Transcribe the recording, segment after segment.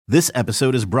This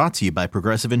episode is brought to you by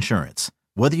Progressive Insurance.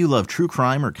 Whether you love true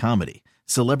crime or comedy,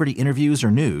 celebrity interviews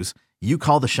or news, you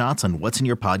call the shots on what's in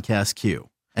your podcast queue.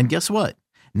 And guess what?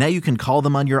 Now you can call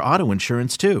them on your auto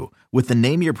insurance too with the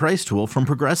Name Your Price tool from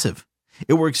Progressive.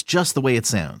 It works just the way it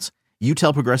sounds. You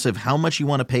tell Progressive how much you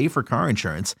want to pay for car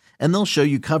insurance, and they'll show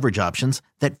you coverage options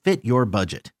that fit your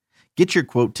budget. Get your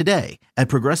quote today at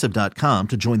Progressive.com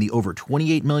to join the over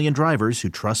 28 million drivers who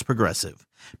trust Progressive.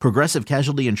 Progressive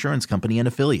Casualty Insurance Company and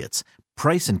Affiliates.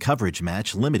 Price and coverage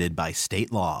match limited by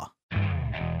state law.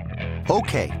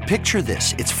 Okay, picture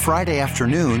this. It's Friday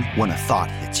afternoon when a thought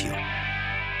hits you.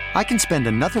 I can spend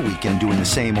another weekend doing the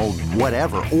same old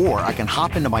whatever, or I can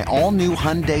hop into my all-new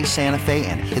Hyundai Santa Fe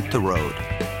and hit the road.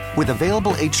 With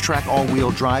available H-Track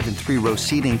all-wheel drive and 3-row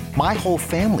seating, my whole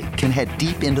family can head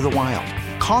deep into the wild.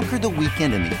 Conquer the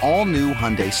weekend in the all-new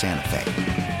Hyundai Santa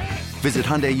Fe. Visit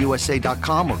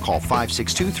HyundaiUSA.com or call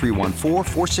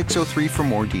 562-314-4603 for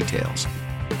more details.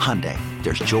 Hyundai,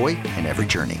 there's joy in every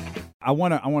journey. I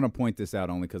want to point this out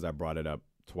only because I brought it up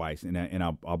twice, and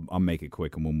I'll make it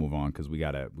quick and we'll move on because we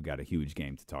got a huge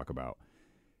game to talk about.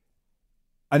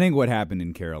 I think what happened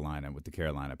in Carolina with the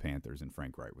Carolina Panthers and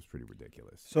Frank Reich was pretty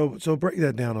ridiculous. So break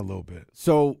that down a little bit.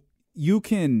 So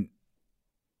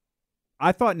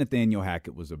I thought Nathaniel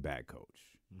Hackett was a bad coach,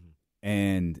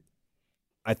 and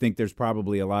I think there's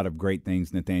probably a lot of great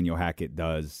things Nathaniel Hackett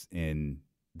does in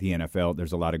the NFL.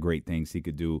 There's a lot of great things he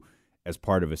could do as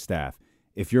part of a staff.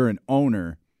 If you're an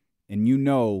owner and you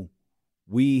know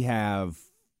we have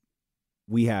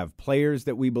players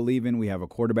that we believe in, we have a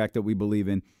quarterback that we believe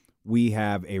in, we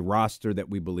have a roster that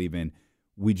we believe in,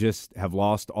 we just have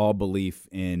lost all belief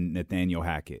in Nathaniel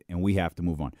Hackett, and we have to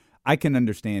move on. I can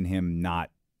understand him not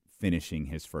finishing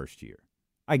his first year.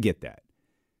 I get that.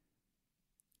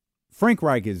 Frank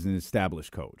Reich is an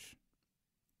established coach.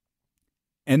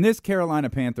 And this Carolina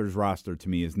Panthers roster, to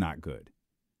me, is not good.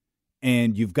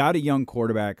 And you've got a young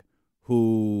quarterback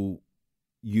who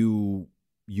you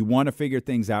want to figure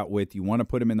things out with. You want to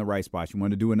put him in the right spots. You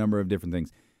want to do a number of different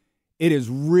things. It is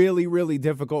really, really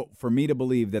difficult for me to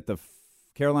believe that the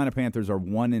Carolina Panthers are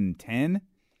 1-10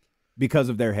 because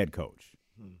of their head coach.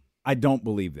 I don't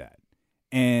believe that.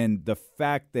 And the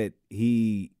fact that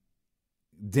he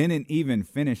didn't even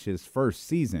finish his first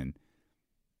season,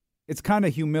 it's kind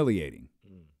of humiliating.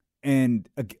 And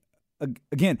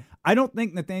again, I don't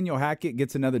think Nathaniel Hackett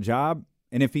gets another job.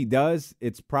 And if he does,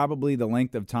 it's probably the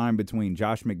length of time between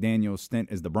Josh McDaniels' stint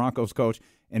as the Broncos coach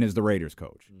and as the Raiders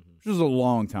coach, which is a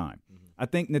long time. I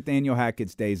think Nathaniel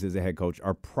Hackett's days as a head coach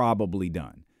are probably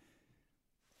done.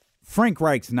 Frank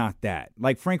Reich's not that.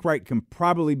 Like, Frank Reich can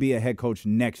probably be a head coach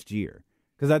next year.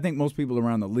 Because I think most people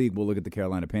around the league will look at the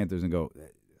Carolina Panthers and go,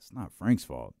 it's not Frank's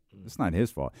fault. It's not his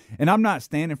fault. And I'm not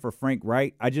standing for Frank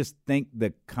Reich. I just think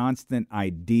the constant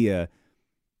idea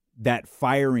that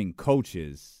firing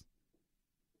coaches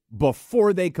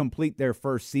before they complete their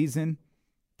first season,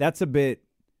 that's a bit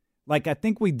like, I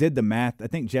think we did the math. I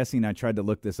think Jesse and I tried to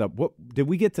look this up. What did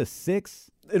we get to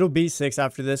 6? It'll be 6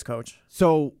 after this, coach.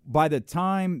 So by the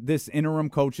time this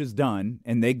interim coach is done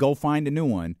and they go find a new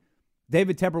one,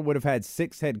 David Tepper would have had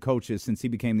 6 head coaches since he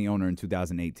became the owner in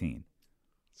 2018.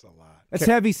 That's a lot. That's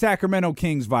heavy Sacramento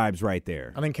Kings vibes right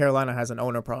there. I think Carolina has an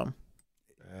owner problem.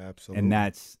 Absolutely. And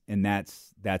that's an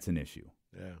issue.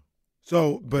 Yeah.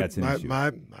 So, but That's an issue.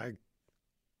 my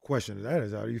question to that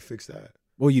is, how do you fix that?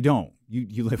 Well, you don't.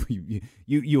 You hope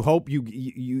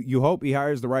you hope he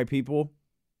hires the right people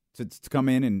to come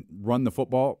in and run the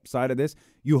football side of this.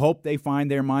 You hope they find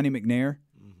their Monty McNair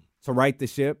to right the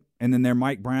ship, and then their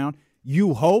Mike Brown.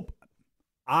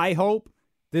 I hope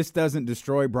this doesn't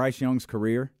destroy Bryce Young's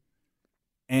career,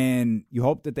 and you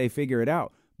hope that they figure it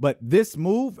out. But this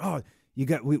move, we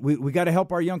got to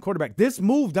help our young quarterback. This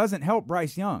move doesn't help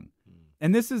Bryce Young.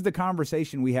 And this is the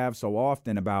conversation we have so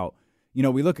often about,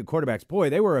 we look at quarterbacks, boy,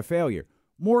 they were a failure.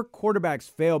 More quarterbacks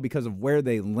fail because of where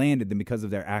they landed than because of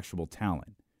their actual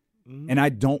talent. And I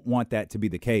don't want that to be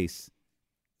the case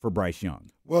for Bryce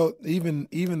Young. Well, even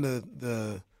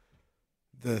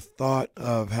the thought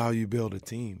of how you build a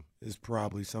team is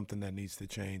probably something that needs to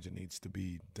change and needs to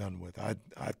be done with. I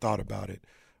thought about it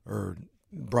or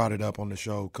brought it up on the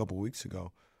show a couple weeks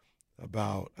ago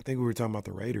about, I think we were talking about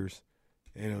the Raiders,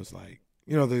 and it was like,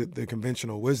 the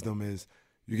conventional wisdom is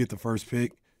you get the first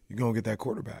pick, you're going to get that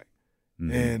quarterback.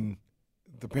 And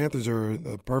the Panthers are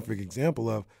a perfect example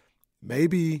of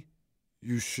maybe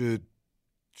you should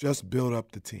just build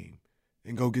up the team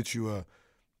and go get you a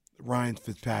Ryan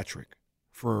Fitzpatrick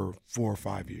for 4 or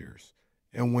 5 years.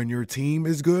 And when your team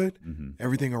is good,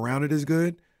 everything around it is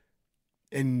good,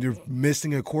 and you're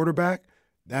missing a quarterback,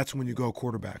 that's when you go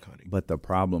quarterback hunting. But the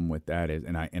problem with that is,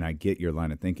 and I get your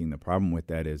line of thinking. The problem with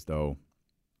that is, though,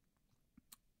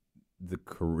 the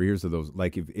careers of those,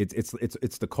 like if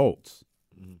it's the Colts.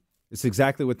 Mm-hmm. It's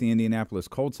exactly what the Indianapolis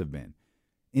Colts have been.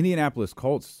 Indianapolis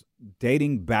Colts,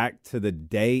 dating back to the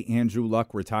day Andrew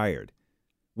Luck retired.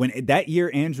 When that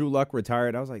year Andrew Luck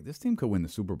retired, I was like, this team could win the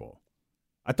Super Bowl.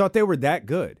 I thought they were that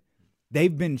good.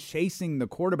 They've been chasing the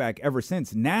quarterback ever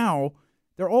since. Now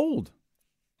they're old.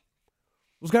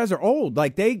 Those guys are old.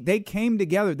 Like they came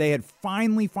together. They had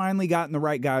finally gotten the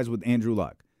right guys with Andrew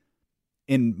Luck.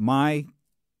 In my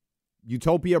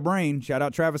utopia brain, shout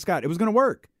out Travis Scott, it was going to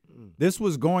work. This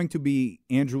was going to be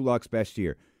Andrew Luck's best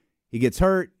year. He gets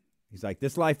hurt. He's like,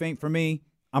 this life ain't for me.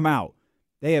 I'm out.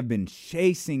 They have been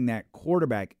chasing that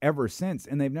quarterback ever since,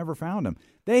 and they've never found him.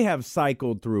 They have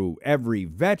cycled through every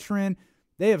veteran.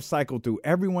 They have cycled through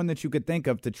everyone that you could think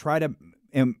of to try to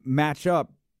match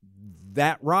up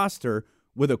that roster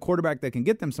with a quarterback that can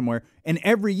get them somewhere. And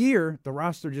every year, the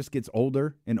roster just gets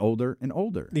older and older and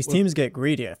older. These teams get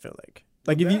greedy, I feel like.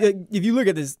 Like, if you look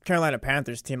at this Carolina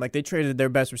Panthers team, like, they traded their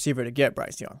best receiver to get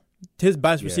Bryce Young. His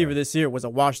best receiver this year was a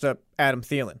washed-up Adam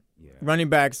Thielen. Yeah. Running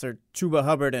backs are Chuba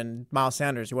Hubbard and Miles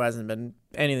Sanders, who hasn't been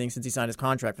anything since he signed his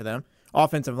contract for them.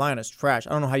 Offensive line is trash. I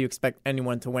don't know how you expect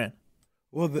anyone to win.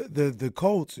 Well, the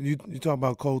Colts, you talk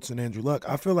about Colts and Andrew Luck,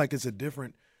 I feel like it's a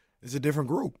different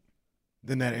group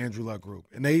than that Andrew Luck group.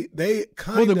 And they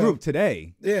kind of – well, the group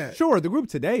today. Yeah. Sure, the group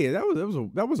today, that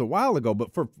was a while ago.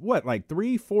 But for what, like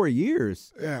 3-4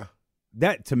 years? Yeah.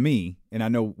 That, to me, and I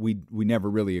know we never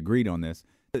really agreed on this,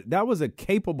 that was a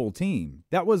capable team.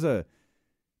 That was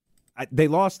they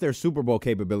lost their Super Bowl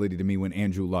capability to me when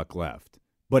Andrew Luck left.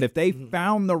 But if they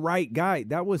found the right guy,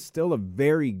 that was still a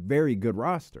very, very good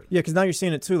roster. Yeah, because now you're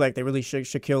seeing it too. Like they released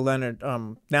Shaquille Leonard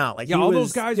now. Like all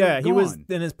those guys are gone. He was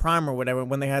in his prime or whatever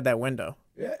when they had that window.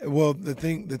 Yeah. Well, the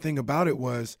thing about it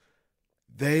was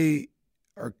they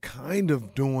are kind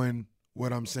of doing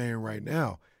what I'm saying right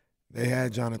now. They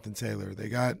had Jonathan Taylor. They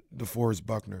got DeForest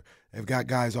Buckner. They've got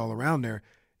guys all around there.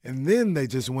 And then they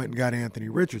just went and got Anthony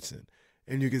Richardson.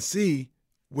 And you can see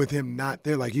with him not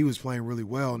there, like he was playing really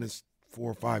well in his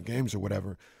 4 or 5 games or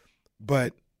whatever,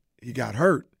 but he got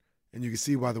hurt. And you can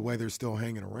see by the way they're still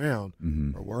hanging around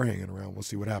or were hanging around. We'll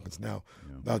see what happens now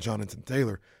about Jonathan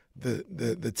Taylor.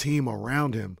 The team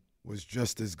around him was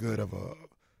just as good of a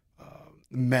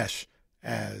mesh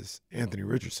as Anthony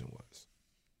Richardson was.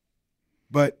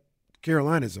 But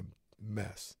Carolina's a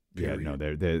mess. Period. Yeah,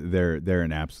 no, they're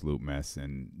an absolute mess,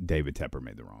 and David Tepper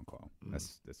made the wrong call.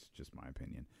 That's just my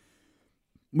opinion.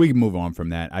 We can move on from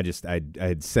that. I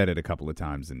had said it a couple of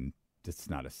times, and it's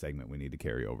not a segment we need to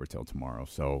carry over till tomorrow.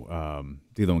 So,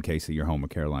 D'Lo and Casey, your home of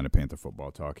Carolina Panther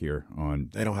football talk here on.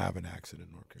 They don't have an accent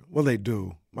in North Carolina. Well, they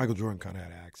do. Michael Jordan kind of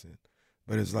had an accent,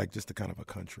 but it's like just a kind of a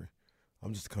country.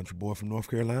 I'm just a country boy from North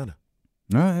Carolina.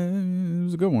 It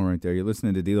was a good one right there. You're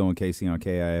listening to D'Lo and Casey on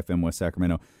KIFM West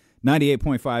Sacramento,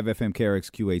 98.5 FM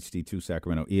KRXQ HD2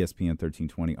 Sacramento, ESPN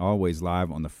 1320. Always live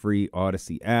on the free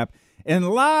Odyssey app and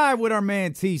live with our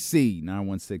man TC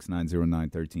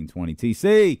 916-909-1320.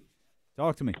 TC,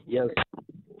 talk to me. Yes,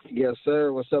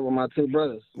 sir. What's up with my two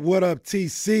brothers? What up,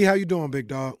 TC? How you doing, big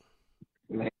dog?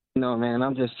 Man,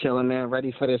 I'm just chilling, man.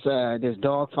 Ready for this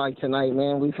dog fight tonight,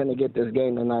 man. We finna get this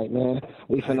game tonight, man.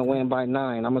 We finna win by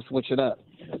 9. I'm gonna switch it up.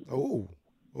 Oh.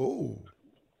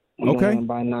 Okay. Win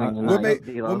by 9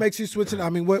 tonight. What makes you switch it? I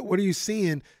mean, what are you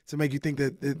seeing to make you think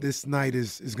that this night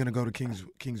is gonna go to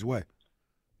King's way?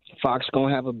 Fox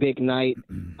gonna have a big night.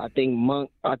 I think Monk.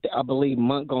 I believe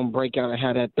Monk gonna break out and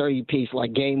have that 30-piece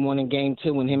like game 1 and game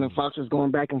 2 when him and Fox was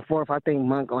going back and forth. I think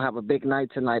Monk gonna have a big night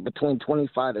tonight between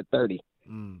 25 to 30.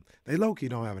 They low-key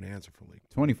don't have an answer for Malik.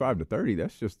 25 to 30,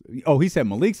 that's just – oh, he said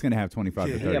Malik's going to have 25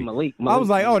 to 30. Yeah, Malik. I was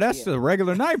like, that's a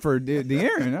regular night for De'Aaron.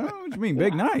 I don't know what you mean,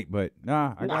 big night. But,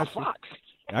 nah, I got you. Fox.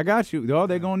 I got you. Oh,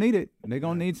 they're going to need it. They're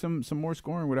going to need some more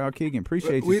scoring without Keegan.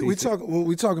 Appreciate you, we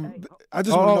talking – I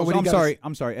just want to know what he got.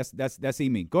 I'm sorry. That's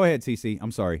E-me. Go ahead, TC.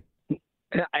 I'm sorry.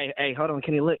 Hey, hold on,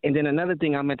 Kenny. Look, and then another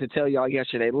thing I meant to tell y'all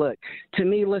yesterday. Look, to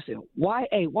me, listen, why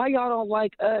y'all don't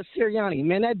like Sirianni?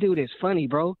 Man, that dude is funny,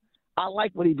 bro. I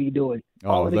like what he be doing.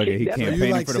 Oh, look at he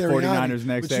campaigning like for the 49ers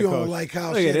next head coach. Like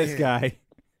how look at this guy.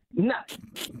 Nah.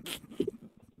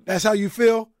 That's how you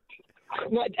feel?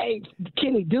 No, hey,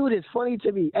 Kenny, dude is funny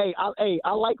to me. Hey,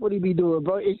 I like what he be doing,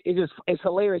 bro. It's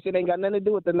hilarious. It ain't got nothing to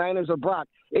do with the Niners or Brock.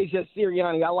 It's just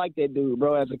Sirianni. I like that dude,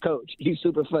 bro, as a coach. He's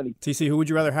super funny. TC, who would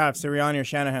you rather have, Sirianni or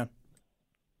Shanahan?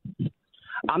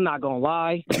 I'm not going to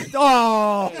lie.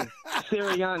 Oh!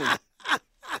 Sirianni.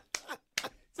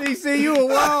 CC, you a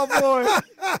wild boy.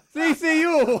 CC,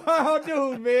 you a wild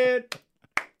dude, man.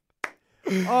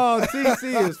 Oh,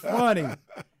 TC is funny.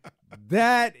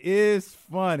 That is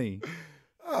funny.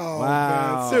 Oh,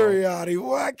 wow. man. Sirianni,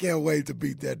 well, I can't wait to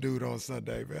beat that dude on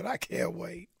Sunday, man. I can't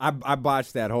wait. I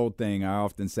botched that whole thing. I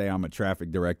often say I'm a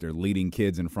traffic director leading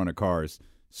kids in front of cars.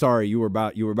 Sorry, you were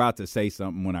about to say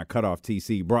something when I cut off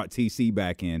TC, brought TC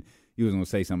back in. He was going to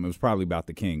say something. It was probably about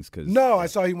the Kings. No, I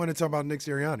saw he wanted to talk about Nick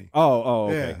Sirianni. Oh,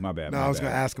 okay. Yeah. My bad. No, I was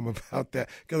going to ask him about that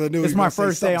because I knew it's he my was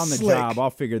first day on the slick. job. I'll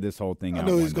figure this whole thing out. I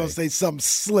knew he was going to say something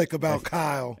slick about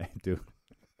Kyle. Dude,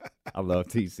 I love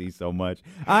TC so much.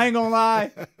 I ain't going to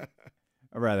lie.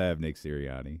 I'd rather have Nick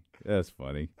Sirianni. That's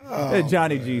funny. Oh,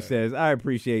 Johnny man. G says, I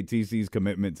appreciate TC's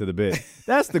commitment to the bit.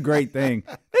 That's the great thing.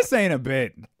 This ain't a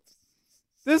bit.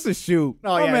 This is shoot.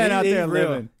 Oh, yeah, man out he's there real.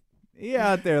 living. He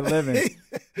out there living.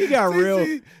 He got real.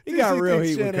 He got real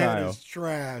heat with Kyle. Is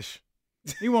trash.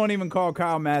 He won't even call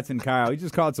Kyle Matson Kyle. He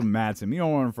just called him Matson. He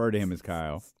don't want to refer to him as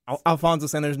Kyle. Alfonso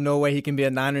saying there's no way he can be a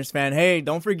Niners fan. Hey,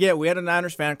 don't forget, we had a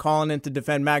Niners fan calling in to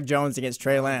defend Mac Jones against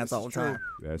Trey Lance all the time.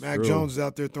 That's Mac true. Jones is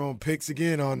out there throwing picks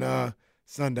again on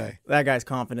Sunday. That guy's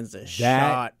confidence is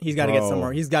shot. He's got to get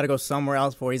somewhere. He's got to go somewhere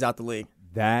else before he's out the league.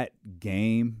 That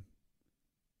game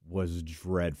was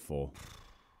dreadful.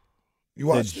 You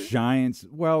watched the it? Giants,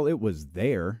 well, it was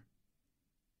there.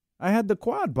 I had the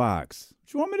quad box.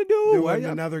 What you want me to do? There wasn't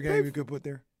another game you could put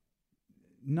there?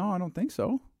 No, I don't think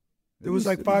so. There was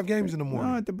like 5 games in the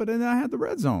morning. No, but then I had the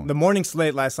red zone. The morning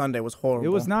slate last Sunday was horrible.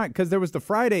 It was not because there was the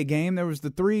Friday game. There was the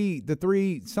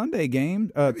three Sunday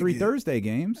game, 3 Thursday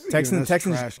games.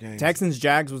 Texans,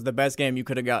 Jags was the best game you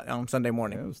could have got on Sunday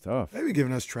morning. It was tough. They be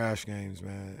giving us trash games,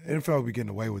 man. NFL will be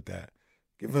getting away with that.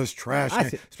 Give us trash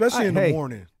games, especially in the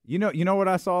morning. You know what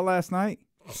I saw last night?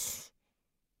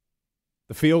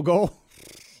 The field goal.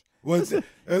 That's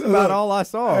about all I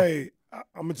saw. Hey, I'm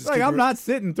gonna just I'm not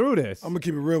sitting through this. I'm gonna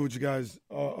keep it real with you guys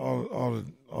all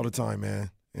the time, man.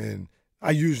 And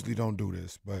I usually don't do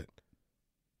this, but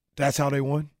that's how they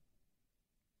won.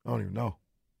 I don't even know.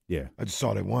 Yeah, I just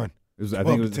saw they won. I think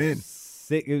it was 10.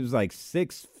 6. It was like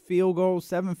 6 field goals,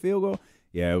 7 field goals.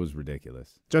 Yeah, it was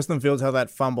ridiculous. Justin Fields held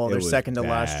that fumble their second to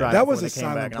last drive. That was a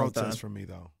silent protest for me,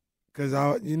 though, because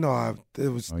I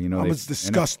was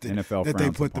disgusted NFL that they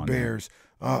put the upon Bears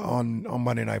on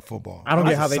Monday Night Football. I don't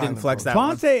get how they didn't flex that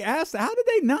one. Vontae asked, how did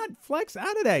they not flex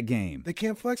out of that game? They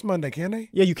can't flex Monday, can they?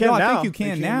 Yeah, you can No, now. I think you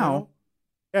can now.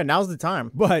 Yeah, now's the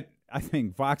time. But I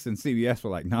think Fox and CBS were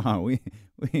like, nah, we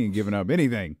ain't giving up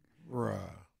anything. Bruh.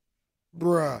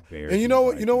 Bears And you know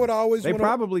what I always They wanna...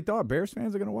 probably thought Bears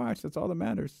fans are going to watch. That's all that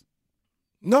matters.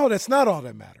 No, that's not all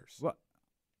that matters. What?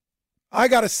 I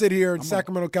got to sit here in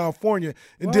Sacramento, California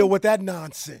and deal with that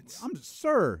nonsense.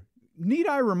 Sir, need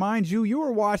I remind you, you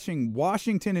were watching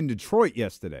Washington and Detroit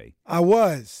yesterday. I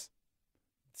was.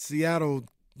 Seattle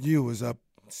U was up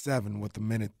 7 with a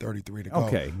minute 33 to go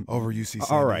over UC San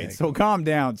All right, Diego. so calm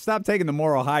down. Stop taking the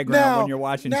moral high ground when you're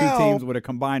watching two teams with a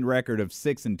combined record of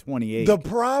 6-28. The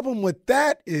problem with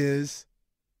that is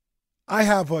I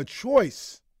have a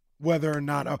choice whether or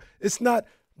not it's not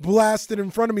blasted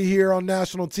in front of me here on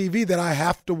national TV that I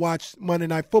have to watch Monday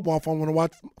Night Football if I want to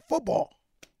watch football.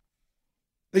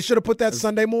 They should have put that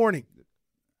Sunday morning.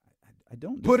 I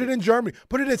don't put it in Germany.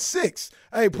 Put it at 6.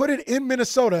 Hey, put it in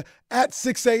Minnesota at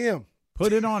 6 a.m.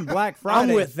 Put it on Black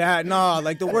Friday. I'm with that. No,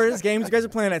 like the worst games you guys are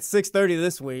playing at 6:30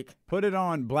 this week. Put it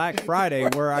on Black Friday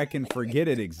where I can forget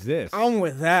it exists. I'm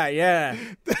with that, yeah.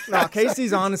 No,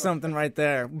 Casey's on to something right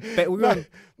there.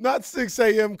 Not 6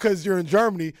 a.m. because you're in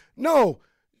Germany. No,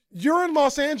 you're in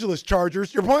Los Angeles,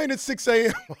 Chargers. You're playing at 6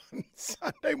 a.m. on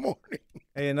Sunday morning.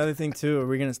 Hey, another thing, too. Are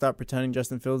we going to stop pretending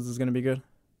Justin Fields is going to be good?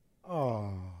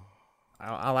 Oh.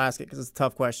 I'll ask it because it's a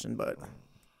tough question, but...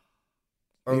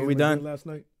 Or You are we didn't look done? good last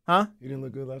night? Huh? You didn't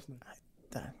look good last night?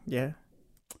 Yeah.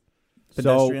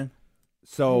 Pedestrian.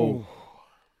 So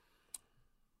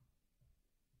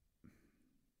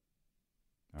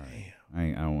all right.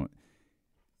 I don't want.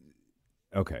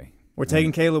 Okay. We're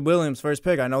taking Caleb Williams first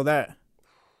pick. I know that.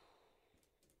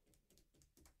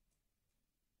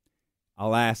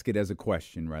 I'll ask it as a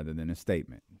question rather than a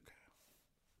statement.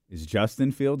 Is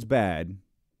Justin Fields bad,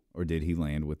 or did he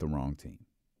land with the wrong team?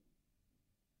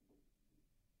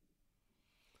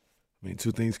 I mean,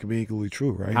 two things can be equally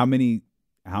true, right?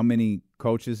 How many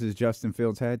coaches has Justin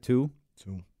Fields had? 2?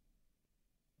 2.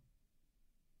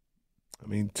 I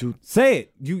mean, 2. Say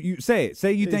it. You say it.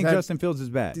 Say you think Justin Fields is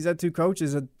bad. He's had 2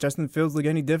 coaches. Does Justin Fields look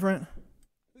any different?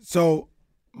 So,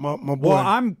 my boy. Well,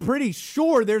 I'm pretty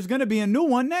sure there's going to be a new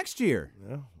one next year.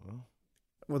 Yeah,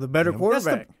 With a better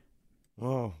quarterback.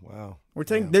 Oh, wow.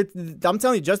 I'm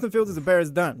telling you, Justin Fields is a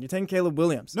Bears done. You're taking Caleb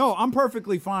Williams. No, I'm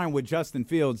perfectly fine with Justin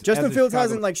Fields. Justin Fields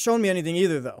hasn't shown me anything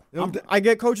either, though. I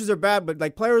get coaches are bad,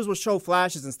 but players will show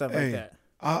flashes and stuff like that.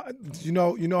 You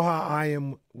know how I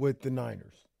am with the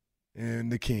Niners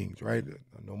and the Kings, right?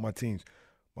 I know my teams.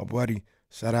 My buddy,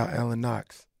 shout out Alan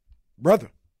Knox.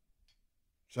 Brother,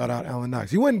 shout out Alan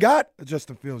Knox. He went and got a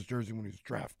Justin Fields jersey when he was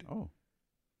drafted. Oh.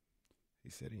 He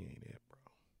said he ain't it, bro.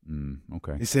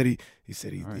 Okay. He said he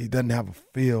doesn't have a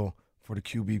feel for the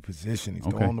QB position. He's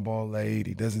throwing the ball late.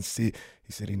 He doesn't see it.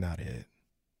 He said he's not it.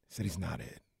 He said he's not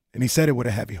it. And he said it with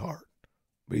a heavy heart.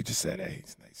 But he just said, hey,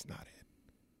 he's not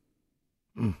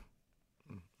it.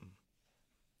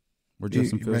 Where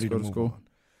Justin Fields go to school?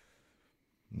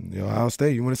 Ohio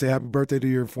State. You want to say happy birthday to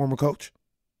your former coach?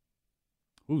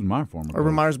 Who's my former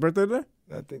Urban coach? Meyer's birthday today?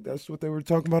 I think that's what they were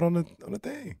talking about on the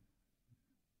thing.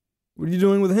 What are you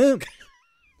doing with him?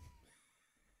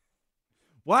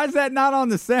 Why is that not on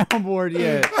the soundboard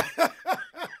yet?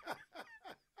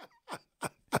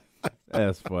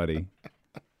 That's funny.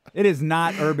 It is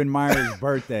not Urban Meyer's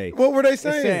birthday. What were they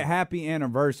saying? It said happy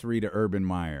anniversary to Urban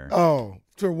Meyer. Oh,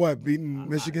 for what? Beating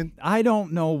Michigan? I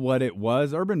don't know what it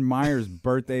was. Urban Meyer's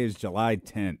birthday is July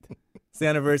 10th. It's the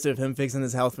anniversary of him fixing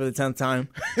his house for the 10th time.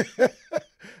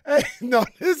 Hey,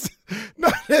 this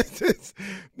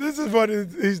is what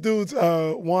these dudes,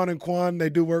 Juan and Quan, they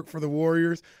do work for the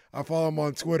Warriors. I follow them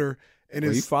on Twitter. And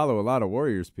you follow a lot of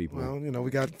Warriors people. Well,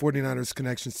 we got 49ers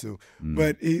connections too.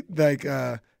 But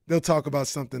they'll talk about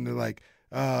something. They're like,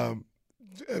 I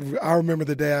remember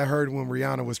the day I heard when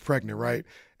Rihanna was pregnant, right?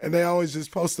 And they always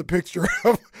just post a picture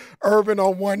of Urban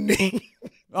on one knee.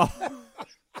 Oh,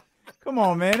 come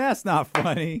on, man. That's not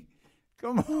funny.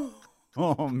 Come on.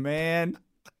 Oh, man.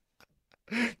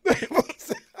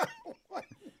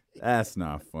 That's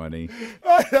not funny.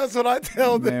 That's what I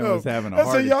tell them. Man was having a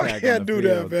heart attack. Y'all can't do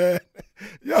that, man.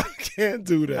 Y'all can't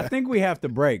do that. I think we have to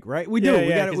break, right? We do.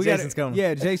 Jason's coming.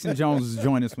 Yeah, Jason Jones is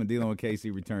joining us when dealing with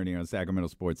KC returning on Sacramento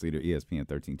Sports Leader ESPN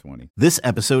 1320. This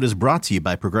episode is brought to you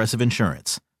by Progressive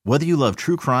Insurance. Whether you love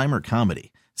true crime or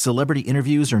comedy, celebrity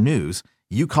interviews or news,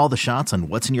 you call the shots on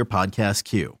what's in your podcast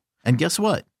queue. And guess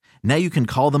what? Now you can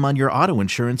call them on your auto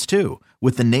insurance too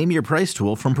with the Name Your Price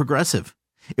tool from Progressive.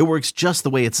 It works just the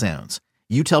way it sounds.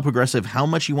 You tell Progressive how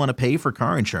much you want to pay for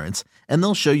car insurance, and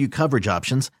they'll show you coverage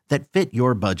options that fit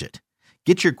your budget.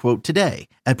 Get your quote today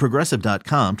at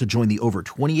Progressive.com to join the over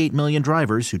 28 million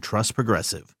drivers who trust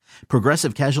Progressive.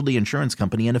 Progressive Casualty Insurance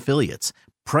Company and Affiliates.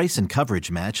 Price and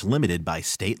coverage match limited by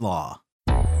state law.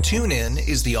 TuneIn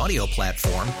is the audio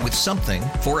platform with something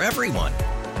for everyone.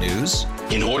 News.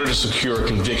 In order to secure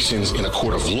convictions in a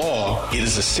court of law, it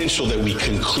is essential that we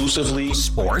conclusively.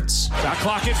 Sports. Shot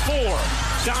clock at 4.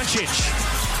 Doncic.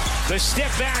 The step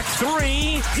back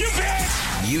 3. You bet.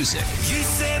 Music. You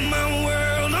set my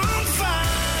world on fire.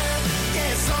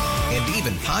 Yes, and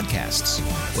even podcasts.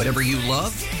 Whatever you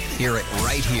love, hear it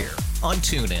right here on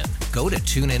TuneIn. Go to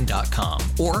TuneIn.com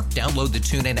or download the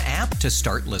TuneIn app to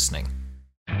start listening.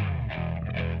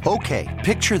 Okay,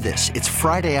 picture this. It's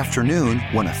Friday afternoon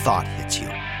when a thought hits you.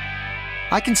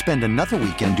 I can spend another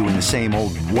weekend doing the same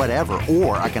old whatever,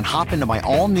 or I can hop into my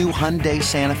all-new Hyundai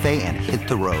Santa Fe and hit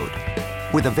the road.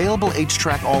 With available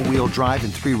H-Track all-wheel drive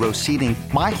and 3-row seating,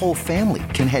 my whole family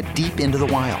can head deep into the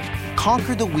wild.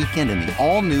 Conquer the weekend in the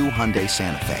all-new Hyundai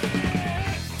Santa Fe.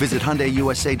 Visit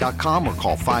HyundaiUSA.com or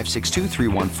call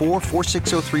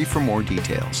 562-314-4603 for more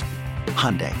details.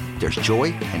 Hyundai, there's joy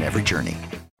in every journey.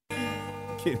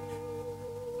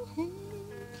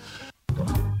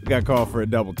 We got called for a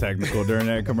double technical during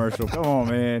that commercial. Come on,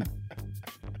 man.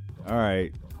 All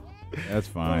right. That's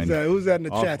fine. Who's that in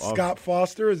the chat? Scott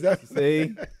Foster? Is that?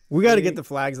 See? We got to get the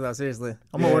flags, though, seriously.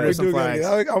 I'm going to order some flags.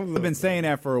 I've been saying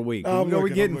that for a week. Are we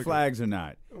getting flags or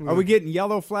not? Are we getting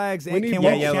yellow flags? And can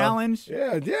we challenge?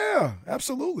 Yeah,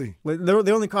 absolutely.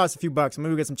 They only cost a few bucks.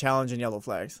 Maybe we get some challenge and yellow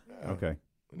flags. Okay.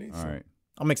 All right.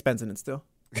 I'm expensing it still.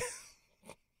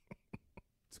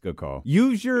 Good call.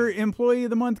 Use your Employee of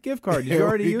the Month gift card. Did you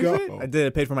already use it? I did. I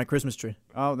paid for my Christmas tree.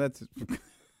 Oh, that's...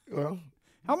 Well,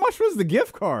 how much was the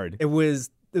gift card? It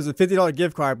was a $50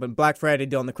 gift card, but Black Friday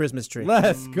deal on the Christmas tree.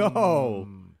 Let's go.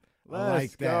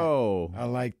 Let's go. I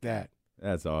like that.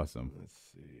 That's awesome. Let's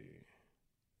see.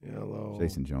 Yellow.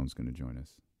 Jason Jones going to join us.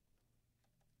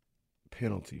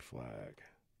 Penalty flag.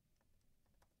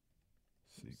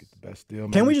 So you get the best deal.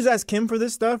 Can we just ask Kim for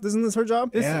this stuff? Isn't this her job?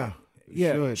 Yeah.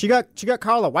 Yeah, she got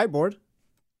Carl a whiteboard.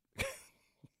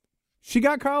 She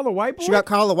got Carl a whiteboard? She got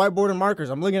Carl a whiteboard and markers.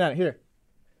 I'm looking at it here.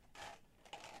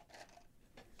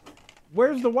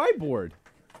 Where's the whiteboard?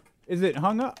 Is it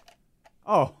hung up?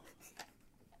 Oh.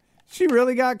 She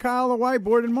really got Kyle a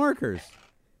whiteboard and markers.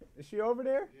 Is she over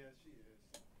there? Yeah, she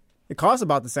is. It costs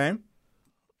about the same.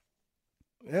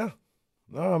 Yeah.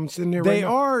 No, I'm sitting here right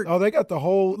now. Oh, they got the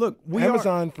whole – look,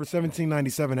 Amazon for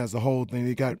 $17.97 has the whole thing.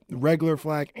 They got regular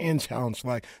flag and challenge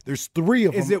flag. There's three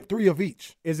of them, three of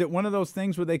each. Is it one of those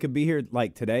things where they could be here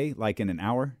like today, like in an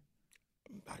hour?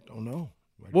 I don't know.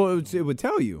 Well, it would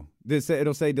tell you.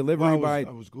 It'll say delivery by – I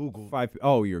was Googled. 5.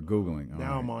 Oh, you're Googling.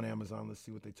 Now I'm on Amazon. Let's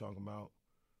see what they're talking about.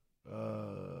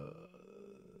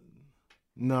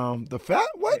 No. The fat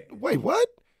 – what? Wait, what?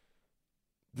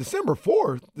 December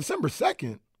 4th? December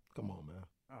 2nd? Come on, man.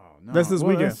 Oh, no. That's this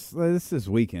weekend. This is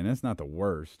weekend. It's not the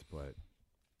worst, but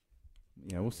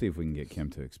yeah, we'll see if we can get Kim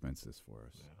to expense this for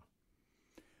us.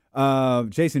 Yeah.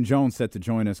 Jason Jones set to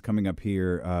join us coming up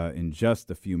here in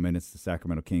just a few minutes. The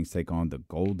Sacramento Kings take on the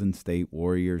Golden State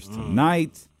Warriors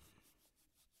tonight.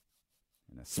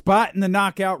 And a spot in the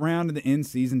knockout round of the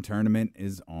in-season tournament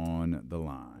is on the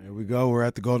line. There we go. We're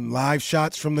at the Golden Live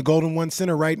shots from the Golden One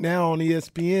Center right now on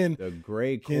ESPN. The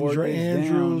gray court Kendra is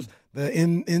Andrews. down. The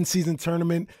in-season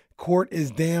tournament court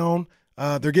is down.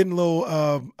 They're getting a little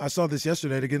I saw this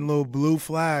yesterday. They're getting little blue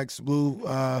flags, blue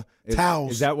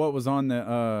towels. Is that what was on the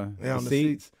on the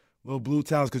seats? Little blue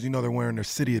towels because they're wearing their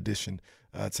city edition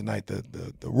tonight,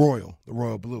 the royal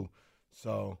blue.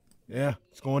 So, yeah,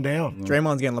 it's going down.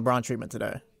 Draymond's getting LeBron treatment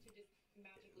today.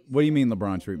 What do you mean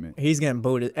LeBron treatment? He's getting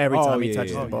booted every time he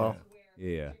touches the ball.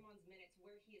 Yeah.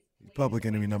 He's public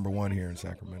enemy number one here in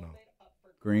Sacramento.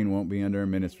 Green won't be under a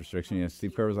minutes restriction. Yeah,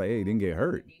 Steve Kerr was like, hey, he didn't get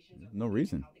hurt. No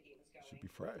reason. Should be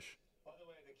fresh.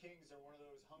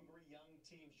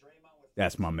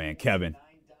 That's my man, Kevin.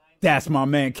 That's my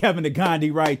man, Kevin the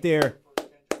Gandhi right there.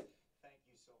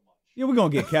 Yeah, we're going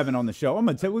to get Kevin on the show. I'm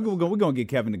going to tell you, we're going to get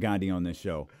Kevin the Gandhi on this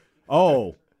show.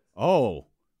 Oh,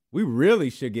 we really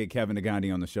should get Kevin the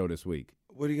Gandhi on the show this week.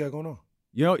 What do you got going on?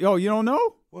 You don't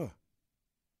know? What?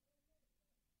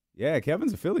 Yeah,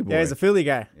 Kevin's a Philly boy. Yeah, he's a Philly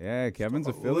guy. Yeah, Kevin's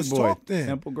a Philly boy. Let's talk then.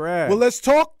 Temple grad. Well, let's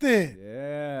talk then.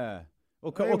 Yeah.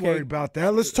 Okay. I ain't worried about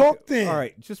that. Let's talk then. All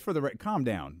right, just for the calm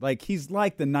down. Like, he's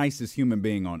like the nicest human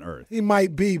being on earth. He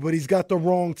might be, but he's got the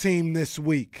wrong team this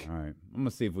week. All right, I'm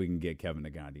gonna see if we can get Kevin the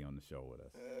Gandhi on the show with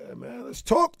us. Man, let's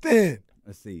talk then.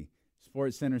 Let's see.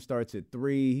 Sports Center starts at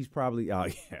 3. He's probably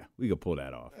we could pull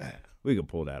that off.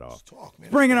 Let's talk,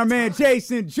 man. Bringing our man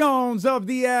Jason Jones of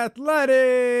The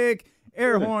Athletic.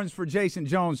 Air horns for Jason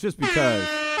Jones just because.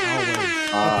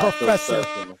 Professor.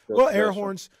 Well, air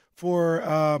horns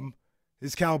for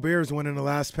his Cal Bears winning the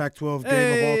last Pac-12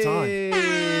 game of all time.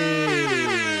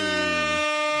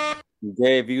 You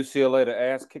gave UCLA the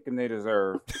ass kicking they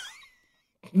deserve.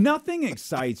 Nothing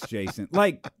excites Jason.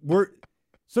 Like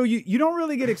so you don't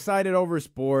really get excited over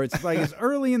sports. Like, it's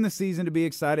early in the season to be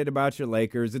excited about your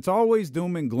Lakers. It's always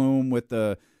doom and gloom with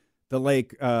the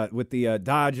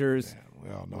Dodgers. Yeah.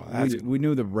 Well, no, we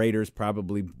knew the Raiders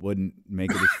probably wouldn't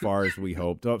make it as far as we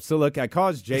hoped. So look, I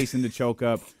caused Jason to choke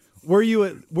up. Were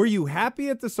you happy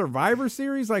at the Survivor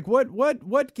Series? Like,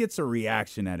 what gets a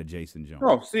reaction out of Jason Jones?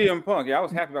 Oh, CM Punk. Yeah, I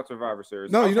was happy about Survivor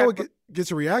Series. No, you know what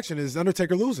gets a reaation is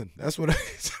Undertaker losing. That's what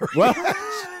gets a reaction.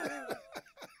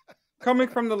 Coming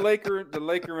from the Laker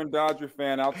and Dodger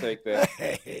fan, I'll take that.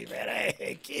 Hey, man,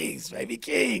 hey, Kings, baby,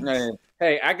 Kings.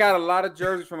 Hey, I got a lot of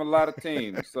jerseys from a lot of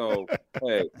teams. So,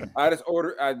 hey, I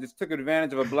just took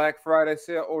advantage of a Black Friday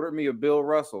sale, ordered me a Bill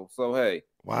Russell. So, hey.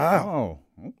 Wow.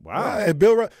 Oh, wow. Hey,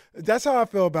 that's how I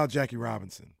feel about Jackie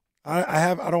Robinson.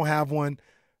 I don't have one.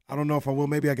 I don't know if I will.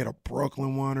 Maybe I get a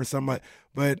Brooklyn one or something.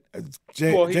 But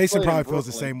Jason probably feels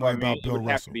the same way about Bill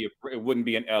Russell. It wouldn't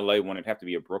be an LA one. It'd have to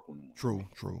be a Brooklyn one. True.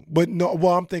 But no,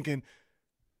 well, I'm thinking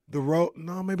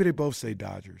maybe they both say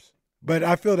Dodgers. But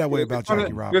I feel that way about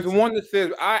Jackie Robinson. There's one that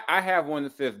says I have one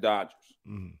that says Dodgers,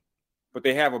 but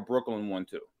they have a Brooklyn one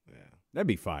too. Yeah, that'd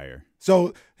be fire.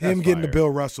 So getting the Bill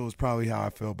Russell is probably how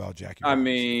I feel about Jackie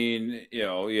Robinson.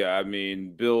 I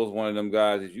mean, Bill's one of them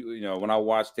guys. When I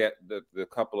watched the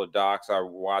couple of docs I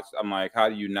watched, I'm like, how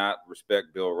do you not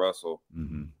respect Bill Russell?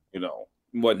 Mm-hmm. It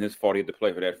wasn't his fault he had to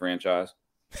play for that franchise.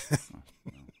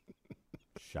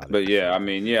 But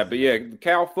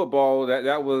Cal football.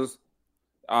 That was.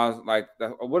 I was like,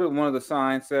 what did one of the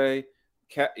signs say?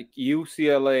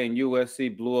 UCLA and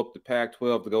USC blew up the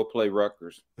Pac-12 to go play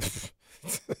Rutgers.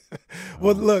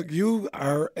 Well, look, you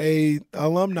are a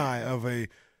alumni of a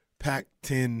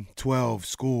Pac-10-12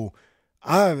 school.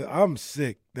 I'm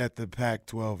sick that the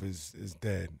Pac-12 is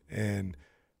dead, and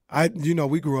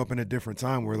we grew up in a different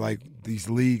time where like these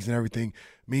leagues and everything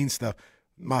means stuff.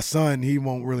 My son, he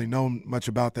won't really know much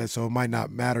about that, so it might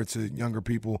not matter to younger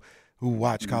people who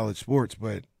watch college sports,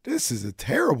 but this is a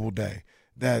terrible day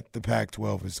that the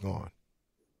Pac-12 is gone.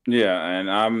 Yeah,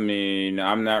 and I mean,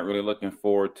 I'm not really looking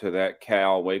forward to that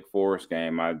Cal Wake Forest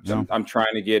game. I'm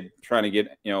trying to get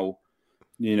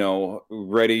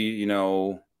ready.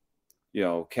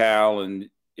 Cal and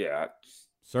yeah.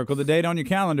 Circle the date on your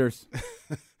calendars.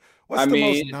 What's the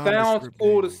most it sounds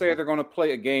cool to game? say they're going to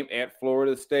play a game at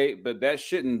Florida State, but that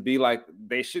shouldn't be like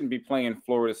they shouldn't be playing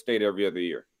Florida State every other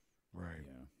year. Right.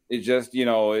 Yeah. It just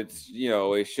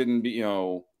it shouldn't be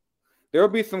there'll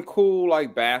be some cool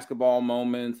like basketball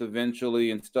moments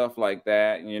eventually and stuff like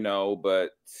that,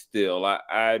 but still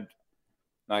I'd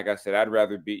like I said, I'd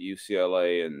rather beat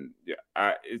UCLA, and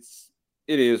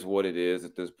it is what it is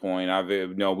at this point.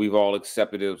 We've all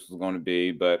accepted it was going to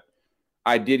be, but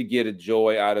I did get a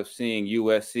joy out of seeing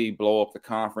USC blow up the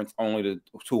conference only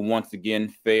to once again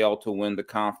fail to win the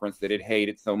conference that it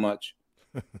hated so much.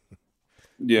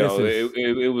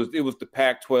 It was the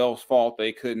Pac-12's fault.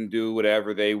 They couldn't do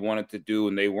whatever they wanted to do,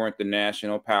 and they weren't the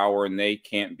national power, and they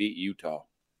can't beat Utah.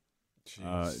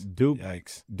 Duke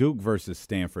versus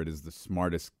Stanford is the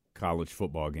smartest college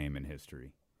football game in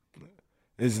history.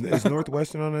 Is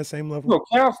Northwestern on that same level? No,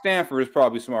 Cal Stanford is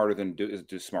probably smarter than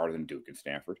Duke and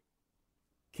Stanford.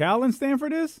 Cal and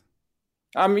Stanford is?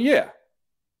 I mean, yeah,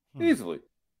 easily.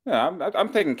 Yeah,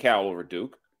 I'm taking Cal over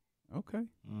Duke. Okay.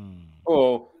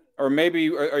 Well, or maybe,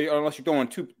 unless you're going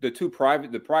to the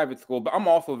private school. But I'm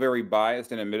also very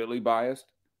biased and admittedly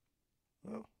biased.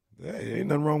 Well, ain't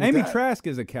nothing wrong with Amy that. Trask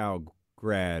is a Cal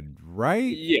grad, right?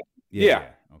 Yeah.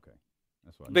 Okay,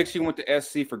 that's what I think she went to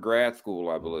SC for grad school,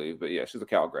 I believe. But yeah, she's a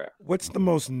Cal grad. What's the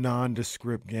most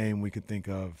nondescript game we could think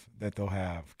of that they'll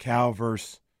have? Cal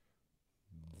versus.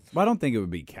 Well, I don't think it would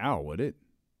be Cal, would it?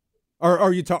 Or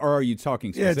are you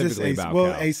talking specifically about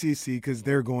Cal? ACC because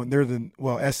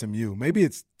SMU. Maybe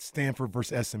it's Stanford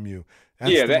versus SMU.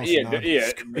 That's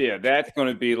That's going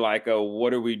to be like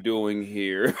what are we doing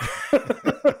here?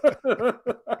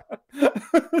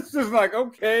 It's just like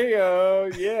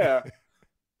yeah.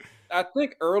 I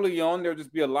think early on there'll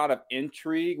just be a lot of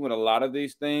intrigue with a lot of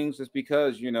these things, just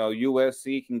because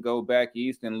USC can go back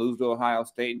east and lose to Ohio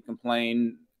State and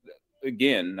complain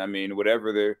again. I mean,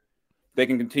 whatever they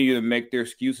can continue to make their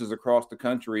excuses across the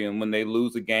country, and when they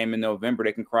lose a game in November,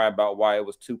 they can cry about why it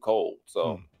was too cold.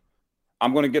 So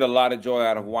I'm going to get a lot of joy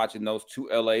out of watching those two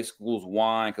LA schools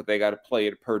whine because they got to play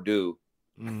at Purdue,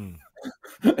 and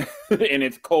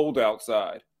it's cold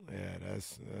outside. Yeah,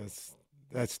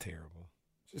 that's terrible.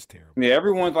 Just terrible. Yeah,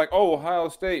 everyone's like, "Oh, Ohio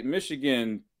State,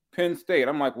 Michigan, Penn State."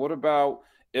 I'm like, "What about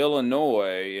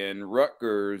Illinois and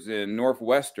Rutgers and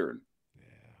Northwestern?"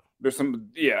 There's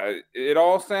it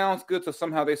all sounds good, so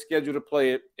somehow they schedule to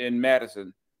play it in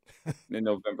Madison in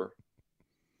November.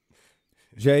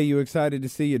 Jay, you excited to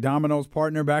see your Domino's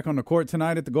partner back on the court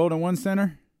tonight at the Golden One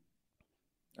Center?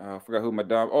 I forgot who my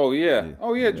Oh, yeah.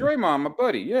 Draymond, my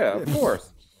buddy. Yeah, of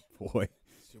course. Boy.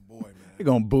 It's your boy, man. You're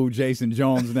going to boo Jason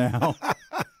Jones now.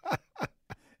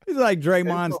 He's like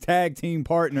Draymond's tag team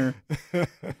partner.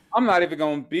 I'm not even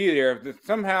going to be there.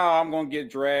 Somehow I'm going to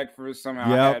get dragged for somehow.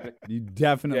 Yep, you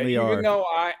definitely are.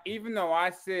 Even though I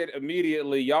said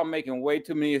immediately, y'all making way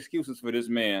too many excuses for this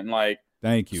man. Like,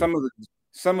 thank you.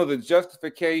 Some of the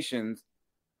justifications,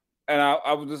 and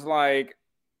I was just like,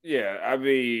 yeah. I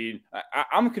mean,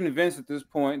 I'm convinced at this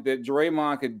point that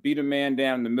Draymond could beat a man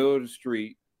down in the middle of the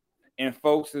street, and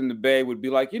folks in the Bay would be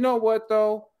like, you know what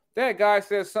though? That guy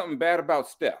says something bad about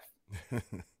Steph.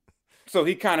 So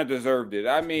he kind of deserved it.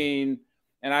 I mean,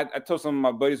 and I told some of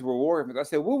my buddies who were Warriors, I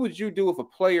said, what would you do if a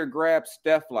player grabbed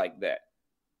Steph like that?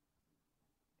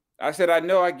 I said, I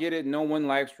know, I get it. No one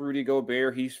likes Rudy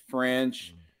Gobert. He's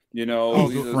French. The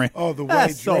way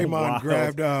Draymond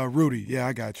grabbed Rudy. Yeah,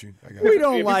 I got you. We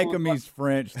don't like him. He's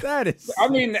French. That is. I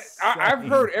mean, I've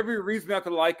heard every reason not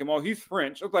to like him. Oh, he's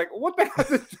French. I was like, what the hell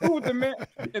does it do with the man?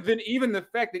 And then even the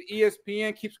fact that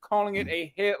ESPN keeps calling it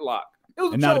a headlock. It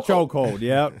was not a chokehold.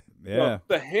 Yep. Yeah.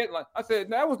 The headlock. I said,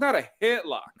 that was not a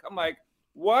headlock. I'm like,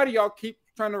 why do y'all keep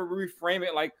trying to reframe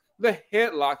it like the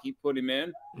headlock he put him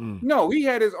in? No, he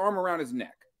had his arm around his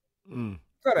neck.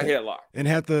 It's not a headlock. And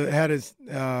had his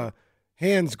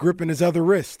hands gripping his other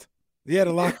wrist. He had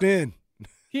it locked in.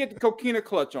 He had the coquina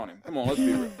clutch on him. Come on, let's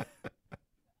be real.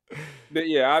 But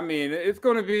yeah, I mean, it's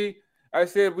going to be. I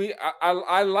said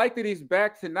I like that he's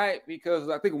back tonight because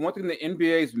I think one thing the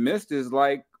NBA's missed is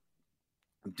like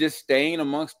disdain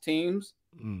amongst teams.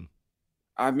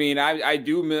 I mean, I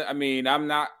do. I mean, I'm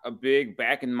not a big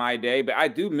back in my day, but I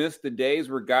do miss the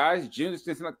days where guys just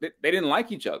they didn't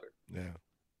like each other. Yeah.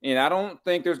 And I don't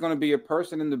think there's going to be a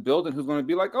person in the building who's going to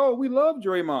be like, "Oh, we love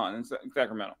Draymond in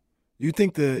Sacramento." You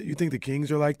think the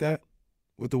Kings are like that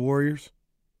with the Warriors?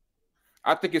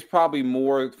 I think it's probably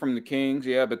more from the Kings,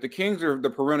 yeah. But the Kings are the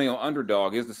perennial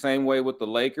underdog. It's the same way with the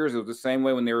Lakers. It was the same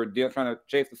way when they were trying to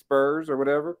chase the Spurs or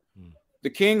whatever.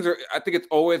 The Kings are. I think it's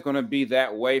always going to be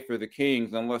that way for the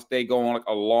Kings unless they go on like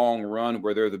a long run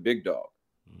where they're the big dog.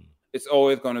 It's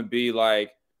always going to be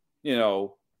like,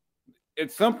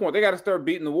 at some point they got to start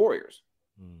beating the Warriors.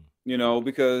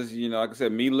 Because like I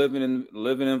said, me living in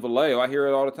Vallejo, I hear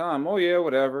it all the time. Oh yeah,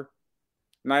 whatever.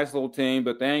 Nice little team,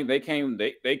 but they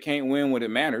can't win when it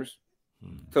matters.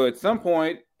 So at some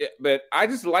point, but I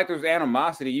just like there's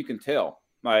animosity. You can tell,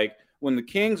 like when the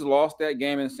Kings lost that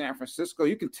game in San Francisco,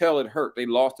 you can tell it hurt. They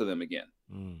lost to them again.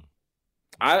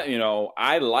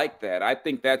 I like that. I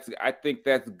think that's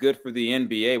good for the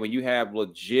NBA when you have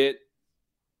legit,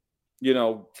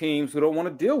 teams who don't want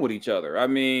to deal with each other. I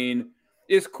mean,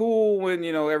 it's cool when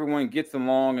everyone gets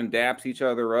along and daps each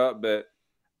other up, but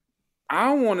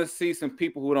I want to see some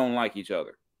people who don't like each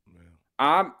other.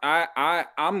 I'm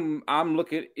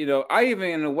looking. I even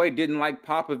in a way didn't like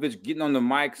Popovich getting on the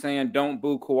mic saying "Don't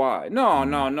boo Kawhi."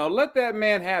 No. Let that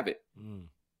man have it.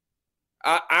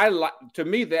 I like. To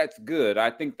me, that's good. I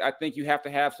think you have to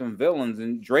have some villains,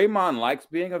 and Draymond likes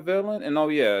being a villain. And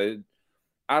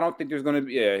I don't think there's going to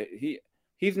be.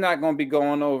 He's not going to be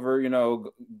going over.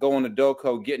 Going to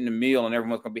Doko, getting a meal, and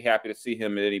everyone's going to be happy to see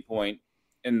him at any point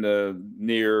in the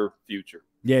near future.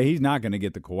 Yeah, he's not going to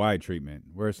get the Kawhi treatment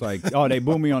where it's like, oh, they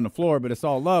boo me on the floor, but it's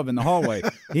all love in the hallway.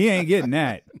 He ain't getting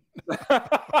that.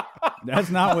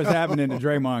 That's not what's happening to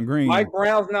Draymond Green. Mike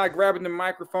Brown's not grabbing the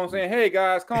microphone saying, hey,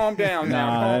 guys, calm down now.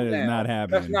 Nah, that is not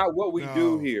happening. That's not what we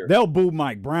do here. They'll boo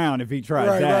Mike Brown if he tries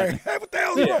that. Right. Hey, what the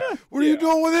hell? What are you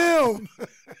doing with him?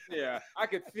 Yeah, I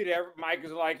could see that. Mike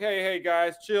is like, hey,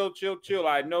 guys, chill.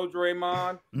 I know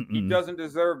Draymond. He doesn't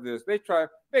deserve this. They try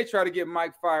to get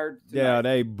Mike fired tonight. Yeah,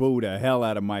 they boo the hell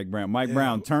out of Mike Brown. Mike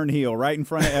Brown turned heel right in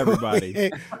front of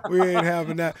everybody. we ain't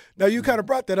having that. Now, you kind of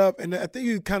brought that up, and I think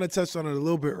you kind of touched on it a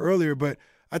little bit earlier, but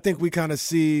I think we kind of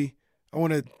see – I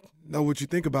want to know what you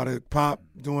think about it. Pop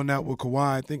doing that with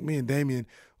Kawhi. I think me and Damian,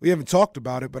 we haven't talked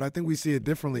about it, but I think we see it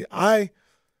differently.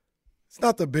 It's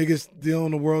not the biggest deal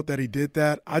in the world that he did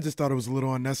that. I just thought it was a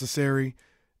little unnecessary,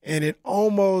 and it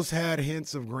almost had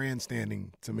hints of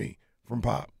grandstanding to me from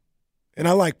Pop. And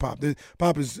I like Pop.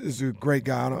 Pop is a great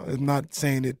guy. I'm not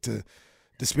saying it to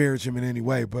disparage him in any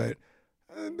way, but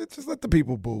just let the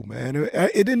people boo, man.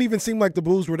 It didn't even seem like the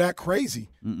boos were that crazy.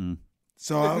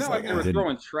 So I was like they were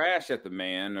throwing trash at the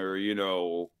man, or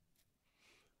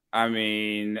I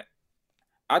mean,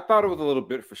 I thought it was a little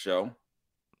bit for show.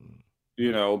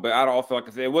 But I also like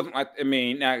I said, it wasn't like, I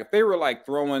mean, now if they were like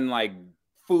throwing like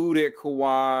food at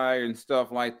Kawhi and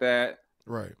stuff like that,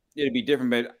 right, it'd be different.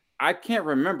 But I can't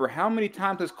remember how many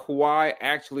times has Kawhi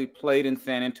actually played in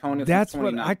San Antonio. That's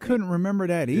what I couldn't remember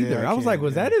that either. I was like,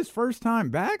 was that his first time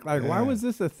back? Like, why was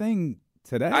this a thing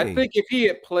today? I think if he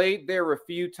had played there a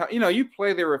few times, you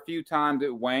play there a few times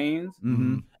at Wayne's.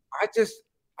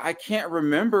 I can't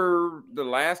remember the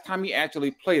last time he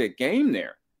actually played a game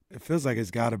there. It feels like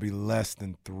it's got to be less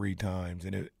than 3 times,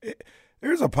 and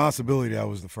there's a possibility that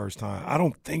was the first time. I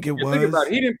don't think it was. Think about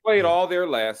it. He didn't play it all there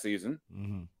last season.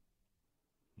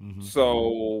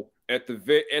 So it's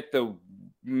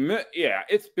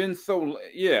been so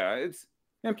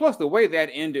and plus the way that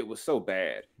ended was so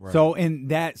bad. Right. So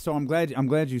I'm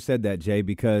glad you said that, Jay,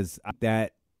 because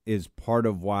that is part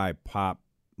of why Pop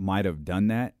might have done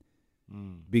that,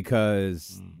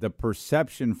 because the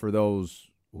perception for those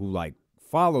who like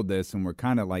followed this and were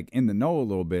kind of like in the know a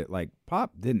little bit, like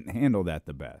Pop didn't handle that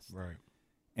the best, right?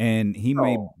 And he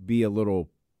may be a little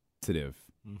sensitive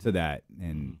to that,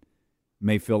 and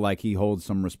may feel like he holds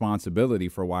some responsibility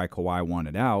for why Kawhi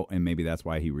wanted out, and maybe that's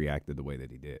why he reacted the way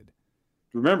that he did.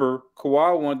 Remember,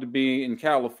 Kawhi wanted to be in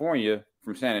California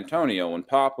from San Antonio, and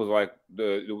Pop was like,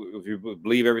 if you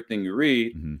believe everything you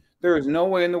read, there is no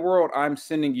way in the world I'm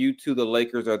sending you to the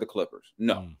Lakers or the Clippers.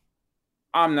 No.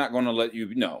 I'm not going to let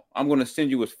you know. I'm going to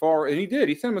send you as far, and he did.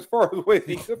 He sent him as far away as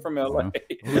he could from LA.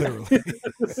 Literally.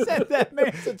 Sent that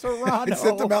man to Toronto. He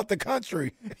sent him out the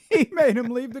country. He made him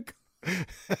leave the country.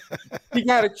 He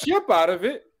got a chip out of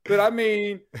it, but I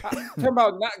mean, talking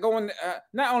about not going.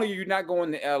 Not only are you not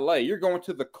going to LA, you're going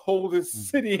to the coldest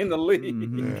city in the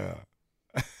league.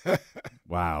 Yeah.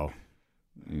 Wow.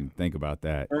 You think about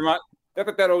that. That's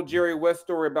like that old Jerry West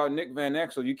story about Nick Van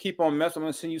Exel. You keep on messing, I'm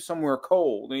going to send you somewhere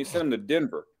cold, and he sent him to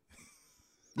Denver.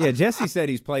 Yeah, Jesse said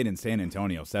he's played in San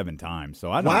Antonio 7 times.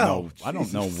 So I don't know. I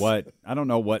don't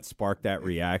know what sparked that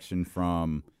reaction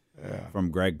from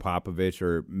Greg Popovich,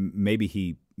 or maybe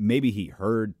he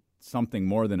heard something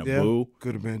more than a boo.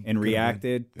 Could have been, and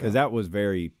reacted, because that was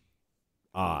very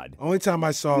odd. Only time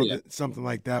I saw something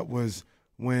like that was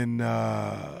when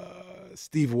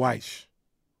Steve Reich,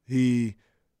 he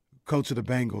coach of the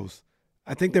Bengals,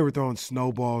 I think they were throwing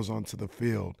snowballs onto the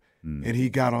field, and he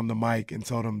got on the mic and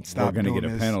told them, stop doing this. We're going to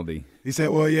get a penalty. He said,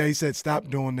 well, yeah, he said, stop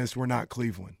doing this. We're not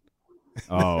Cleveland.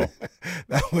 Oh.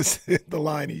 That was the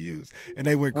line he used. And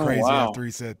they went crazy after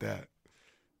he said that.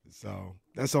 So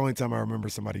that's the only time I remember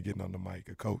somebody getting on the mic,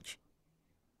 a coach.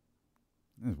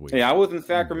 That's weird. Yeah, I was in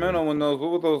Sacramento when what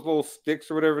were those little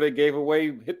sticks or whatever they gave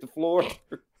away hit the floor?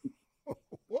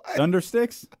 What? Thunder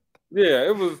sticks? Yeah,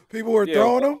 it was. People were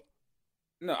throwing them?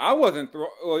 No, I wasn't throwing.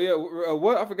 Oh, yeah.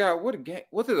 What? I forgot. What a game.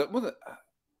 Was it?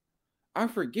 I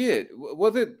forget.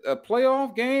 Was it a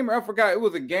playoff game? Or I forgot. It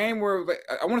was a game where it was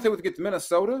I want to say it was against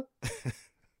Minnesota.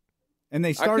 And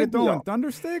they started throwing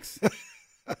thunder sticks?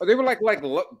 They were like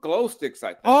glow sticks, I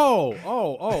think. Oh,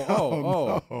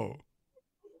 no.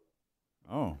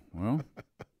 Oh, well.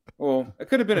 Well, it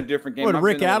could have been a different game. What did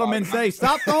Rick Adelman say?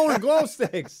 Stop throwing glow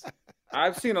sticks.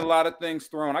 I've seen a lot of things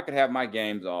thrown. I could have my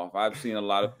games off. I've seen a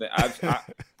lot of things. I've seen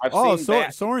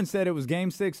that. Soren said it was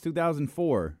Game 6,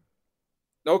 2004.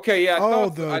 Okay, yeah. I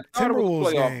thought the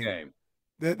Timberwolves game.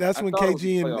 That's when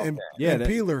KG and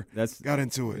Peeler got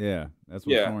into it. Yeah, that's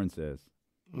what Soren says.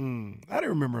 I didn't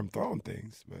remember him throwing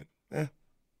things, but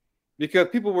because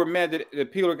people were mad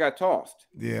that Peeler got tossed.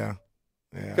 Yeah.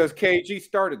 Because KG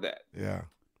started that. Yeah.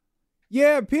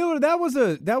 Yeah, Peeler, that was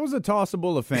a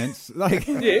tossable offense. Like,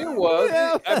 yeah, it was.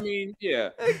 Yeah. I mean, yeah,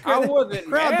 I wasn't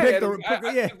mad.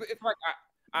 It's like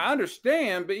I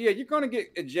understand, but yeah, you're going to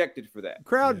get ejected for that.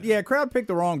 Crowd picked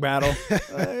the wrong battle.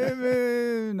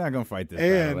 Not going to fight this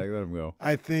battle. Like, let him go.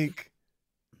 I think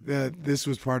that this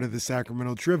was part of the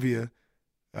Sacramento trivia.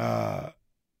 I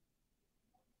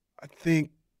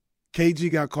think KG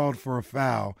got called for a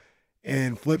foul,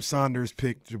 and Flip Saunders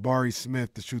picked Jabari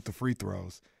Smith to shoot the free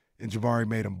throws. And Jabari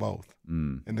made them both.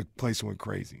 And the place went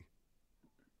crazy.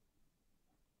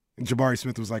 And Jabari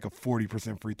Smith was like a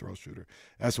 40% free throw shooter.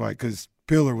 That's why, because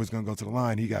Peeler was going to go to the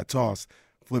line. He got tossed.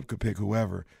 Flip could pick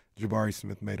whoever. Jabari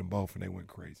Smith made them both, and they went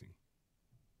crazy.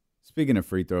 Speaking of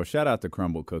free throws, shout out to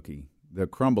Crumble Cookie. The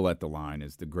crumble at the line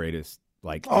is the greatest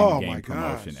in-game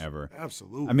promotion ever.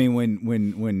 Absolutely. I mean,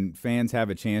 when fans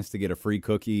have a chance to get a free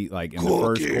cookie, like in the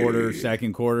first quarter,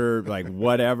 second quarter, like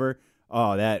whatever,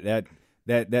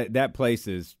 that place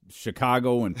is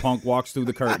Chicago and Punk walks through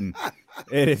the curtain.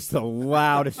 It is the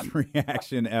loudest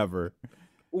reaction ever.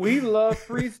 We love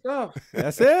free stuff.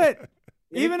 That's it.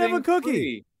 Even if a cookie.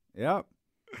 Free. Yep.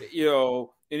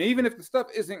 And even if the stuff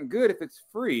isn't good, if it's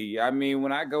free. I mean,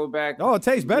 when I go back. Oh, it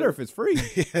tastes better if it's free.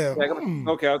 Yeah.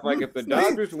 Okay, I was like, if the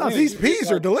Dodgers win. These peas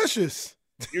are delicious.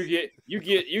 You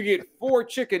get 4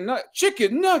 chicken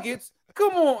nuggets.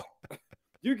 Come on.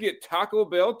 You get Taco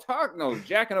Bell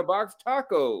Jack in a Box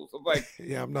tacos. I'm like,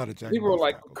 yeah, I'm not a Jack. People were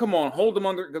like, come on, hold them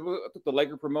under the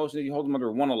Laker promotion. You hold them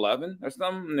under 111 or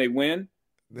something, and they win.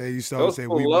 They used to Those say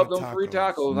people we love want them tacos. free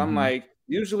tacos. Mm-hmm. I'm like,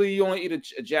 usually you only eat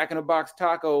a Jack in a Box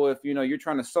taco if you're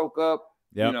trying to soak up,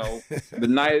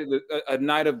 the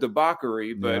night of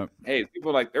debauchery. But hey, people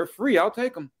are like, they're free. I'll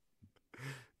take them.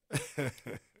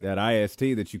 That IST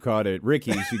that you caught at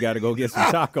Ricky's, you got to go get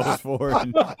some tacos for.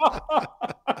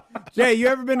 Jay, you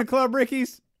ever been to Club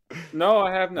Ricky's? No,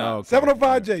 I have not. Oh, okay.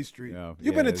 705 J Street. No,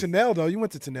 You've been to Tennelle, though. You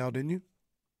went to Tennelle, didn't you?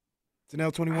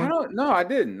 Tennelle 21? No, I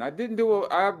didn't. I didn't do a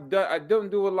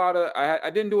lot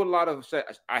of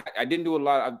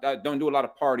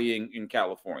partying in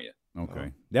California.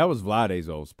 Okay. That was Vlade's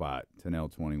old spot,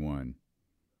 Tennelle 21.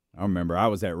 I remember I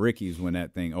was at Ricky's when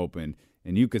that thing opened,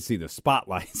 and you could see the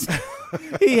spotlights.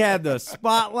 He had the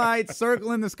spotlights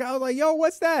circling the sky. I was like, yo,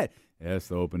 what's that? Yeah, it's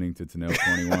the opening to Tennelle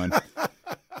 21.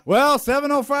 Well,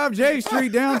 705 J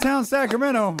Street, downtown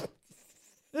Sacramento.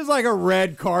 There's like a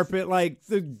red carpet, like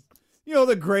the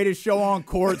greatest show on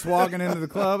courts walking into the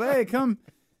club. Hey, come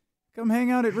hang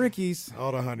out at Ricky's.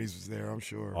 All the honeys was there, I'm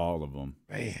sure. All of them.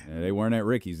 Man. Yeah, they weren't at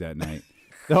Ricky's that night.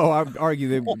 Though I'd argue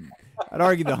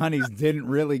the honeys didn't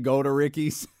really go to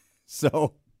Ricky's.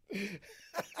 So it's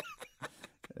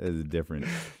a different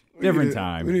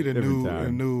time. We need a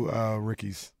different new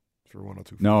Ricky's for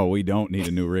 102. No, we don't need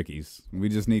a new Ricky's. We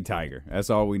just need Tiger. That's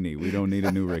all we need. We don't need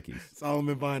a new Ricky's.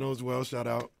 Solomon Vinyl as well. Shout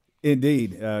out.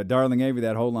 Indeed. Darling Avery,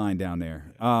 that whole line down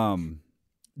there.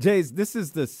 Jays, this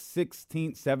is the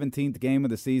 16th, 17th game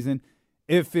of the season.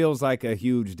 It feels like a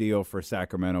huge deal for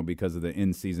Sacramento because of the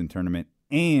in-season tournament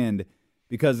and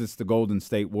because it's the Golden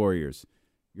State Warriors.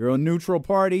 You're a neutral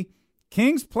party.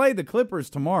 Kings play the Clippers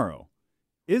tomorrow.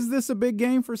 Is this a big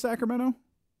game for Sacramento?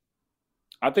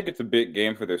 I think it's a big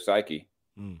game for their psyche.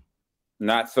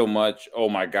 Not so much, oh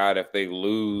my God, if they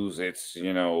lose, it's,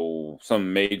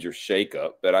 some major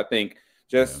shakeup. But I think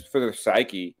just for their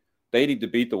psyche, they need to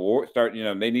beat the War.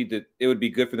 They need to. It would be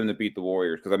good for them to beat the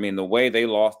Warriors because I mean the way they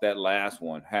lost that last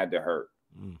one had to hurt.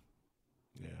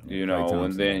 Yeah.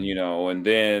 And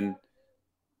then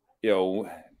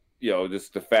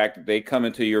just the fact that they come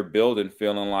into your building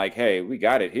feeling like, hey, we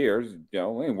got it here. We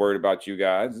ain't worried about you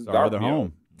guys. It's our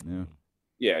home.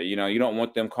 Yeah. You don't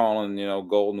want them calling,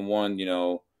 Golden One,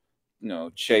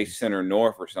 Chase Center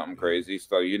North or something crazy.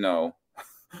 So, I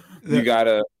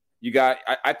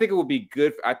think it would be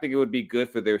good. I think it would be good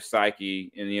for their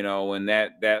psyche. And, and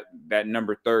that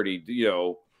number 30,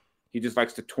 he just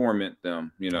likes to torment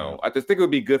them. I just think it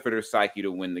would be good for their psyche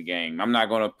to win the game. I'm not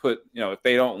going to put, if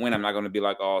they don't win, I'm not going to be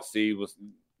like, oh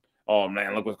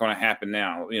man, look what's going to happen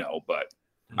now. But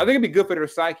I think it'd be good for their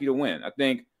psyche to win. I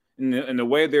think in the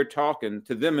way they're talking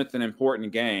to them, it's an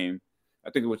important game.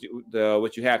 I think what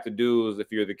you have to do is,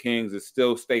 if you're the Kings, is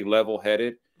still stay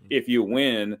level-headed. If you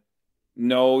win,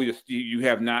 no, you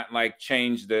have not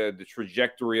changed the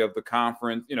trajectory of the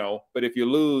conference, But if you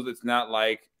lose, it's not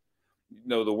like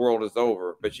the world is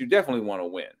over. But you definitely want to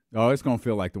win. Oh, it's gonna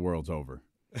feel like the world's over.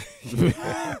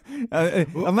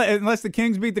 Unless the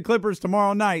Kings beat the Clippers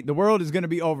tomorrow night, the world is going to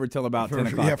be over till about 10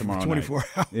 o'clock tomorrow 24 night.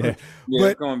 hours. Yeah,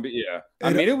 it's going to be. Yeah,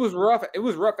 I mean, it was rough. It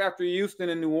was rough after Houston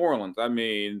and New Orleans. I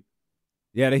mean,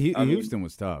 Houston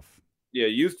was tough. Yeah,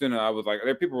 Houston. I was like,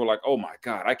 people were like, "Oh my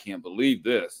God, I can't believe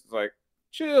this." It's like,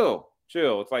 chill.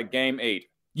 It's like Game 8.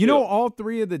 All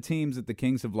three of the teams that the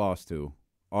Kings have lost to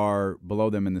are below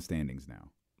them in the standings now.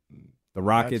 The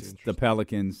Rockets, the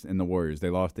Pelicans, and the Warriors. They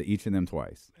lost to each of them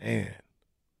twice. Man,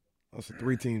 those are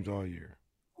 3 teams all year.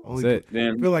 That's it.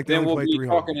 Then, I feel like then we'll play be 3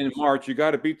 talking home. in March. You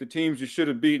got to beat the teams you should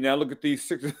have beat. Now look at these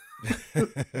 6.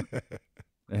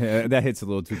 That hits a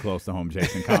little too close to home,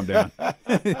 Jason. Calm down.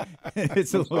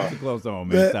 It's a little too close to home,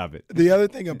 man. Stop it. The other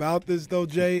thing about this, though,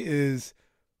 Jay, is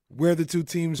where the 2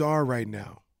 teams are right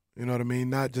now. You know what I mean?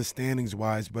 Not just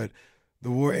standings-wise, but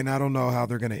the war. And I don't know how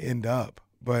they're going to end up.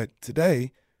 But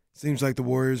today, seems like the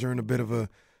Warriors are in a bit of a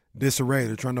disarray.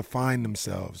 They're trying to find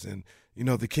themselves. And,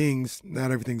 the Kings,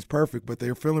 not everything's perfect, but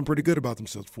they're feeling pretty good about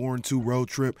themselves. 4-2 road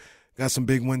trip. Got some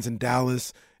big wins in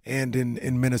Dallas and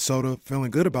in Minnesota,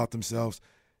 feeling good about themselves.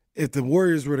 If the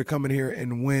Warriors were to come in here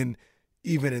and win,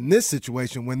 even in this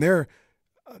situation, when they're,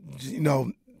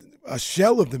 a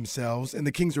shell of themselves and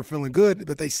the Kings are feeling good,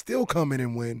 but they still come in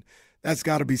and win, that's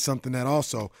got to be something that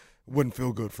also wouldn't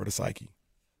feel good for the psyche.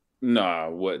 No, I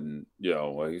wouldn't.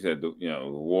 Like you said, the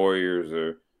Warriors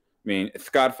are. I mean,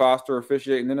 Scott Foster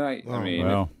officiating tonight.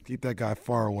 Keep that guy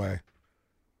far away.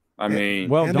 I mean,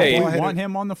 don't we want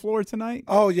him on the floor tonight?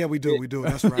 Oh yeah, we do.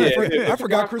 That's right. I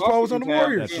forgot Chris Paul was on the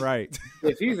Warriors. That's right.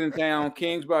 If he's in town,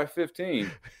 Kings by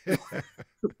 15.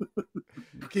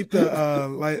 Keep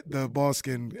the ball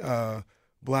skin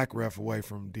black ref away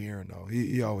from De'Aaron though.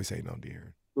 He always hating on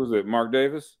De'Aaron. Who's it? Mark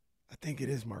Davis? I think it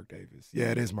is Mark Davis. Yeah,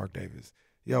 it is Mark Davis.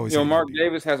 He always. Mark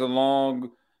Davis has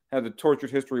a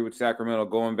tortured history with Sacramento,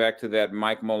 going back to that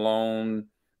Mike Malone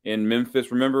in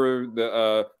Memphis. Remember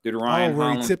did Ryan where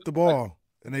Hollins, he tipped the ball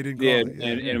and they didn't call it.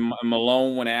 Yeah. And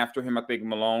Malone went after him. I think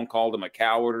Malone called him a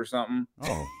coward or something.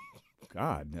 Oh,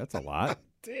 God, that's a lot.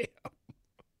 Damn.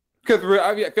 Because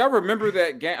if y'all remember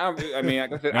that game, I mean,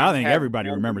 like I said, I think everybody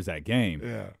remembers that game.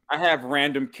 Yeah, I have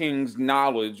random Kings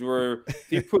knowledge where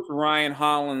he puts Ryan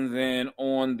Hollins in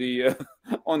on the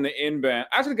inbound.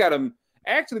 I actually got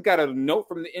a note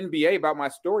from the NBA about my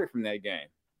story from that game,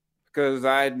 because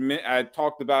I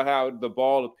talked about how the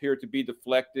ball appeared to be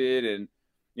deflected and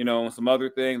some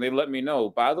other thing. They let me know,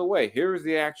 by the way, here's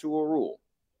the actual rule.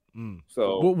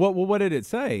 So what did it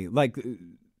say?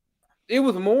 It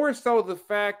was more so the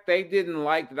fact they didn't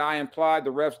like that I implied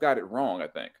the refs got it wrong, I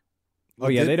think. Oh,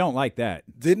 yeah, they don't like that.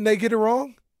 Didn't they get it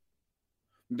wrong?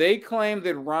 They claimed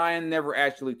that Ryan never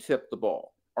actually tipped the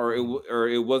ball, or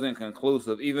it wasn't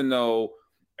conclusive, even though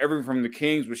everything from the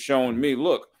Kings was showing me,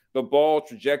 look, the ball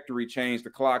trajectory changed,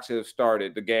 the clock should have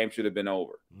started, the game should have been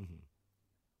over.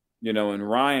 Mm-hmm. And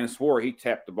Ryan swore he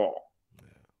tapped the ball. Yeah.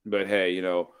 But hey,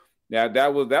 now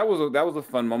that was a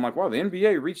fun moment. I'm like, wow, the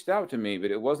NBA reached out to me, but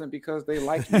it wasn't because they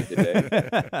liked me today.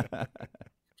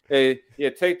 Hey,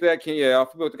 yeah, take that, King. Yeah, I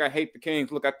feel like I hate the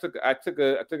Kings. Look, I took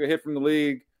a hit from the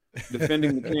league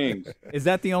defending the Kings. Is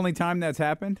that the only time that's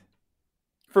happened?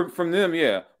 From them,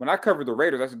 yeah. When I covered the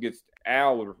Raiders, that's against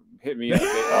Al would hit me up.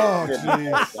 Oh,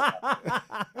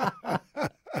 jeez.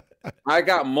 I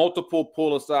got multiple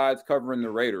pull-asides covering the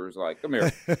Raiders. Like, come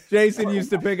here. Jason used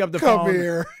to pick up the phone. Come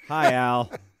here. Hi, Al.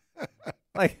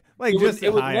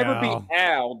 It would never be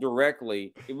Al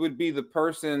directly. It would be the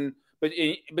person, but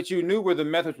you knew where the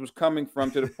message was coming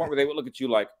from, to the point where they would look at you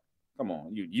like, Come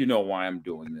on, you know why I'm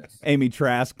doing this. Amy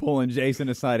Trask pulling Jason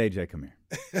aside. AJ, come here.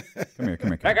 Come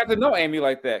here. I got to know Amy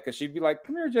like that because she'd be like,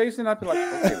 "Come here, Jason." I'd be like,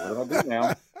 "Okay, what do I do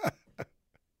now?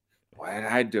 What did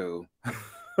I do?"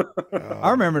 I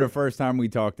remember the first time we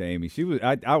talked to Amy. She was,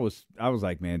 I was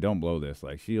like, "Man, don't blow this.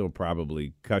 Like, she'll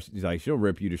probably she'll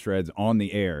rip you to shreds on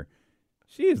the air."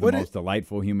 She is the most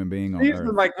delightful human being on earth.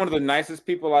 She's like one of the nicest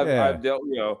people I've dealt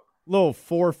with. Little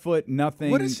 4 foot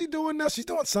nothing. What is she doing now? She's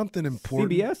doing something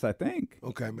important. CBS, I think.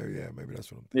 Okay, maybe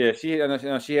that's what I'm Yeah,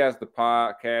 thinking. she has the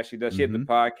podcast. She does. She had the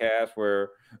podcast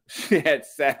where she had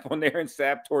Sapp on there, and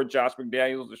Sapp tore Josh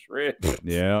McDaniels to shreds.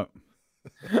 Yeah.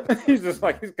 He's just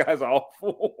like, this guy's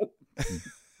awful.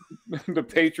 The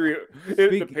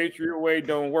Patriot way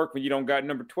don't work when you don't got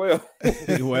number 12.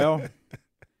 Well,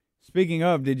 speaking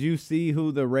of, did you see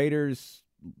who the Raiders'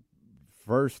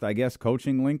 first, I guess,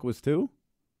 coaching link was to?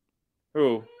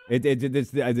 Who?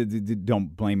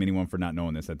 Don't blame anyone for not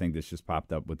knowing this. I think this just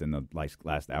popped up within the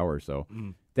last hour or so.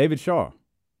 David Shaw,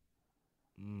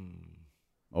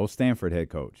 old Stanford head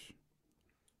coach.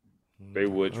 They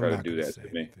would try to do that to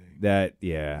me.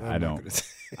 I don't.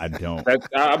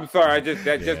 I'm sorry.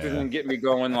 That just doesn't get me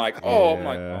going. Like, I'm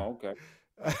like, oh, okay.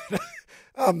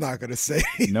 I'm not gonna say.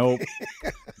 Nope.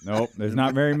 There's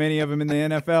not very many of them in the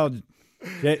NFL.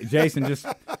 Jason,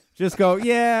 just go.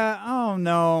 Yeah. Oh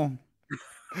no.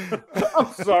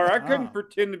 I'm sorry. I couldn't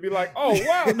pretend to be like, oh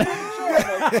wow.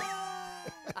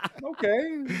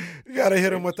 Okay. You gotta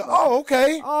hit him with the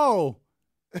okay. Oh.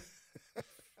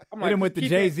 I'm hit him with the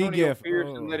Jay-Z gift.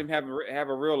 And let him have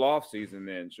a real off season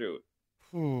then. Shoot.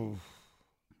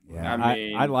 Yeah,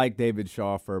 I liked David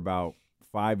Shaw for about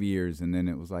 5 years, and then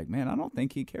it was like, man, I don't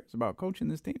think he cares about coaching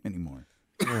this team anymore.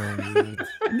 I'm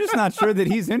just not sure that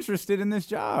he's interested in this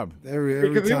job.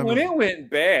 Because when it went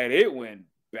bad, it went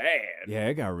bad. Yeah,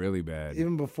 it got really bad.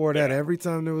 Even before that, every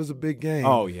time there was a big game.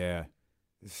 Oh, yeah.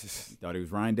 He thought he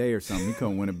was Ryan Day or something. He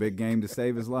couldn't win a big game to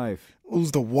save his life.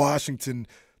 Lose to Washington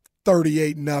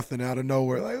 38-0 out of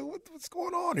nowhere. Like, what's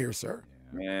going on here, sir?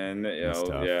 Man,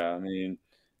 I mean,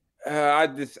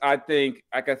 I think,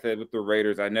 like I said, with the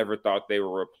Raiders, I never thought they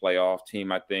were a playoff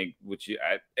team. I think,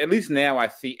 at least now I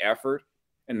see effort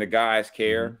and the guys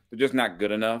care. Mm-hmm. They're just not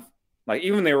good enough. Like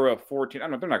even they were up 14. I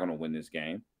don't know. They're not going to win this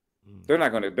game. Mm-hmm. They're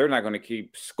not going to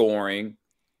keep scoring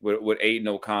with Aiden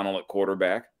O'Connell at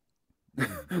quarterback.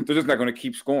 Mm-hmm. They're just not going to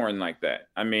keep scoring like that.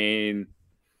 I mean.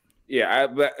 Yeah,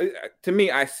 but to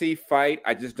me, I see fight.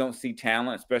 I just don't see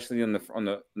talent, especially on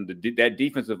that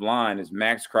defensive line is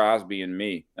Max Crosby and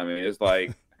me. I mean, it's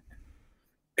like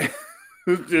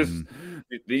it's just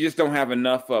they just don't have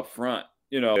enough up front,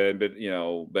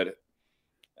 But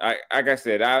like I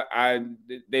said,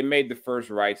 they made the first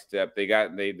right step. They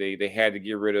had to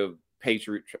get rid of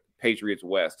Patriots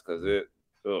West because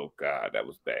oh God, that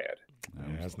was bad.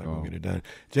 Yeah, that's not gonna get it done.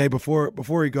 Jay,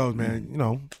 before he goes, man,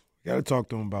 you got to talk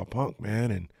to him about Punk,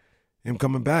 man, and him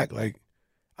coming back. Like,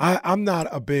 I'm not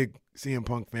a big CM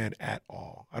Punk fan at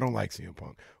all. I don't like CM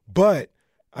Punk. But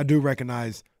I do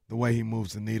recognize the way he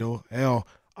moves the needle. Hell,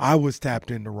 I was tapped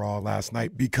into Raw last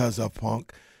night because of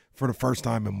Punk for the first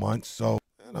time in months. So,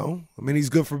 he's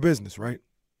good for business, right?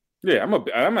 Yeah,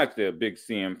 I'm actually a big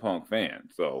CM Punk fan.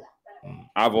 So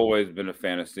I've always been a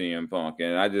fan of CM Punk.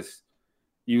 And I just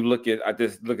look at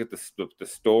the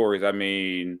stories. I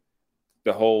mean,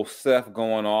 the whole Seth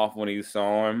going off when he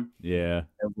saw him. Yeah.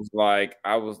 I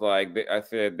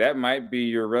said, that might be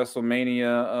your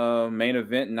WrestleMania main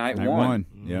event night one.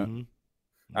 Yeah. Mm-hmm.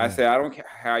 I said, I don't care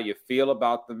how you feel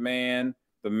about the man.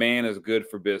 The man is good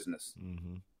for business.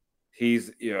 Mm-hmm. He's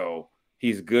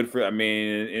good for, at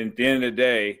the end of the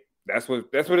day, that's what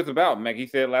it's about. Like he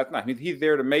said last night, he's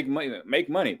there to make money.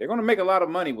 They're going to make a lot of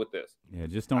money with this. Yeah.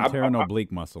 Just don't tear no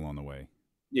oblique muscle on the way.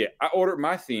 Yeah. I ordered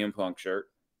my CM Punk shirt.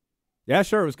 Yeah,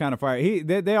 sure, it was kind of fire.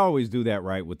 They always do that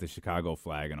right with the Chicago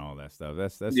flag and all that stuff.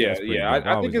 That's I think it's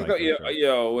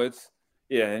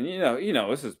and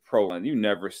this is pro, and you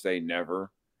never say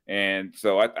never, and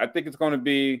so I think it's going to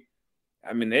be.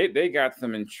 I mean, they got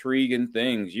some intriguing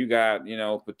things. You got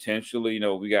potentially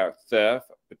we got Seth,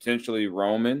 potentially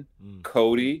Roman,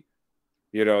 Cody.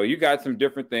 You got some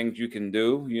different things you can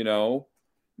do.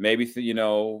 Maybe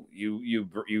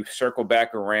you circle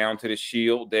back around to the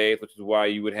Shield days, which is why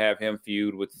you would have him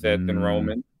feud with Seth and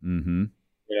Roman. Mm-hmm.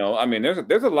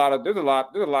 There's a lot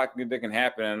that can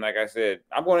happen, and like I said,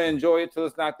 I'm going to enjoy it till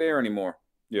it's not there anymore.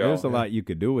 There's a lot you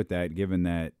could do with that, given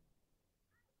that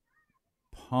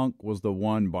Punk was the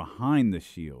one behind the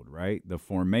Shield, right? The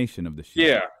formation of the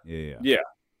Shield. Yeah.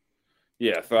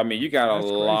 So you got a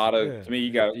lot of to me.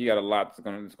 You got a lot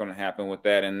that's going to happen with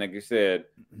that. And like you said,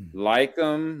 like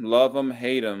them, love them,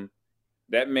 hate them.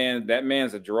 That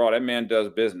man's a draw. That man does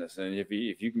business, and if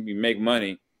you can make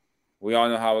money, we all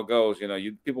know how it goes.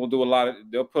 People do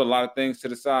they'll put a lot of things to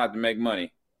the side to make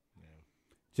money.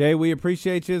 Jay, we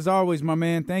appreciate you as always, my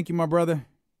man. Thank you, my brother.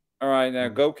 All right, now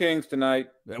go Kings tonight.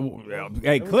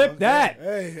 Hey, clip that.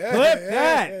 Clip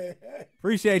that.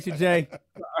 Appreciate you, Jay.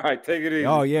 All right, take it easy.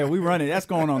 Oh, yeah, we run it. That's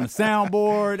going on the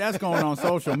soundboard. That's going on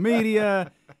social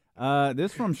media.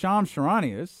 This from Sham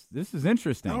Sharani. This is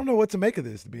interesting. I don't know what to make of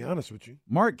this, to be honest with you.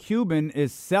 Mark Cuban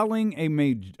is selling a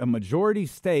majority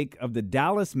stake of the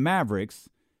Dallas Mavericks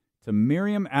to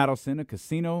Miriam Adelson, a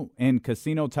casino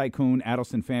tycoon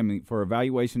Adelson family, for a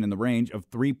valuation in the range of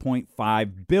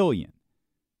 $3.5 billion.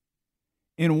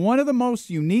 In one of the most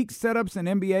unique setups in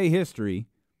NBA history,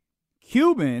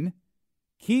 Cuban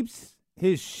keeps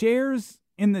his shares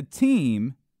in the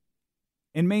team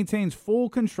and maintains full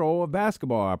control of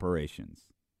basketball operations.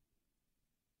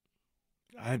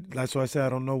 That's why I said I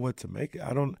don't know what to make.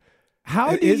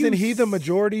 Isn't he the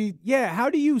majority? Yeah, how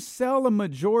do you sell a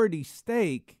majority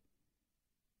stake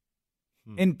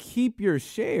and keep your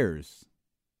shares?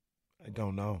 I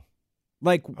don't know.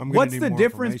 Like, what's the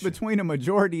difference between a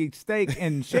majority stake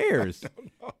and shares? I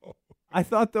don't know. I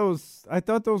thought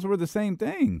those were the same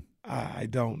thing. I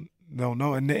don't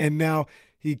know. And now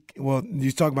you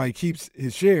talking about he keeps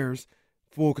his shares,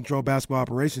 full control basketball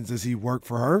operations. Does he work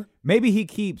for her? Maybe he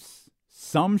keeps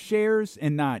some shares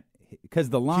and not,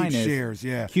 because the line is shares.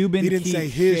 Yeah, Cuban. He didn't keeps say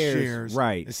his shares.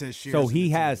 Right. It says shares. So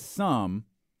he has some.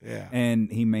 Yeah.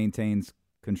 And he maintains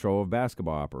control of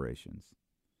basketball operations.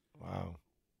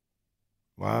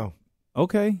 Wow.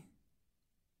 Okay.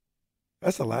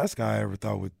 That's the last guy I ever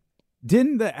thought would.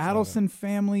 Didn't the Adelson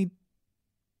family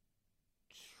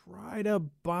try to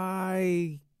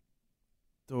buy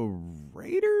the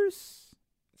Raiders?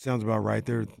 Sounds about right.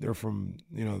 They're from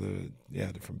they're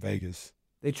from Vegas.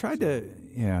 They tried to.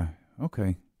 Yeah.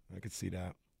 Okay. I could see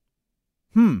that.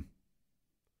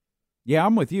 Yeah,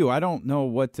 I'm with you. I don't know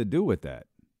what to do with that.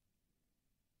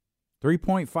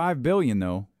 $3.5 billion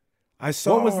though.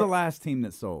 What was the last team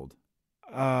that sold?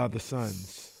 The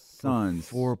Suns.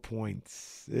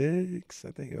 4.6.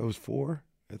 I think it was 4.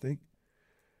 I think.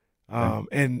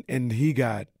 And he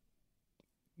got,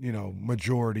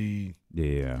 majority.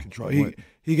 Yeah. Control.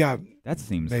 He got. That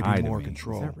seems maybe high more to me.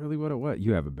 control. Is that really what it was?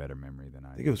 You have a better memory than I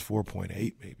do. I think it was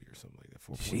 4.8 maybe or something like that.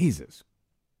 4. Jesus.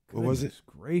 What was it?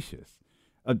 Gracious.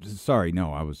 Sorry,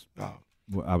 no, I was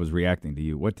reacting to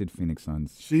you. What did Phoenix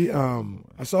Suns?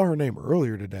 I saw her name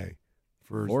earlier today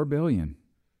for $4 billion.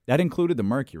 That included the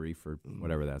Mercury for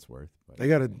whatever that's worth. But They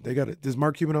got it. Does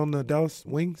Mark Cuban own the Dallas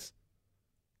Wings?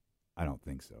 I don't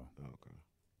think so. Okay.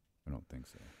 I don't think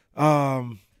so.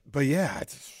 But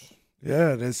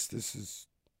this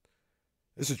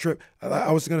is a trip.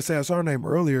 I was gonna say I saw her name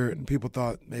earlier, and people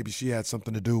thought maybe she had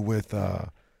something to do with.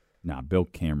 Bill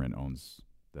Cameron owns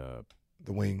the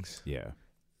Wings. Yeah.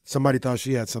 Somebody thought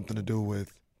she had something to do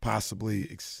with possibly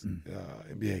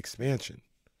NBA expansion,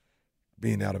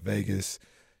 being out of Vegas.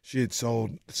 She had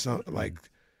sold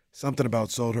something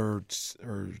about sold her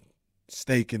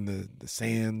stake in the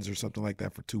Sands or something like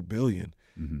that for $2 billion,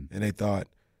 and they thought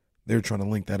they were trying to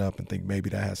link that up and think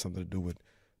maybe that has something to do with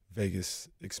Vegas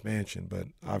expansion. But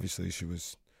obviously, she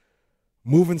was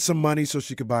moving some money so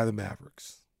she could buy the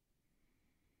Mavericks.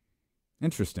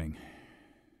 Interesting.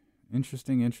 Yeah.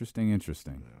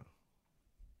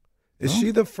 Is Well,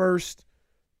 she the first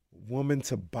woman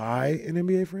to buy an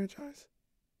NBA franchise?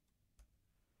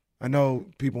 I know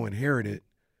people inherit it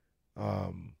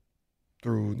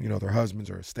through their husbands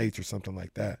or estates or something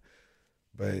like that,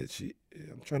 but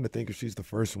I'm trying to think if she's the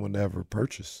first one to ever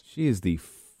purchase. She is the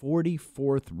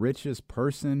 44th richest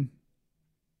person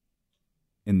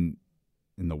in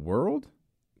the world.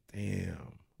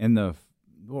 Damn.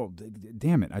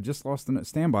 Damn it! I just lost the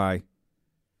standby.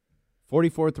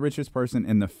 44th richest person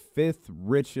and the 5th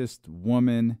richest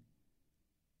woman.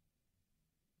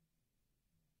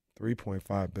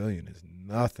 $3.5 billion is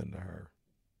nothing to her.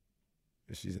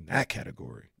 She's in that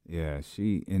category. Yeah,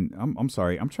 I'm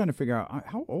sorry. I'm trying to figure out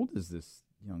how old is this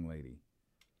young lady?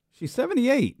 She's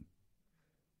 78.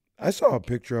 I saw a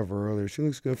picture of her earlier. She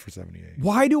looks good for 78.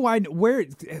 Where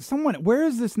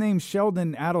is this name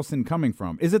Sheldon Adelson coming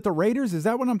from? Is it the Raiders? Is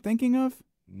that what I'm thinking of?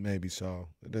 Maybe so.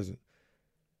 It doesn't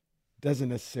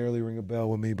necessarily ring a bell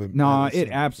with me, but no, it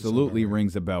absolutely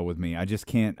rings a bell with me. I just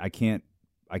can't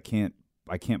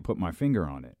put my finger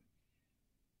on it.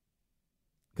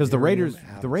 Because the Raiders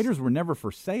were never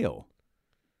for sale.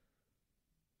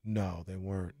 No, they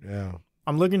weren't. Yeah.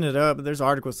 I'm looking it up. There's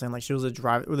articles saying she was a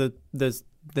driver with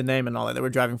the name and all that. They were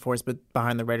driving force, but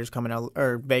behind the Raiders coming out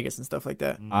or Vegas and stuff like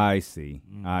that. I see.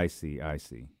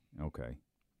 Okay.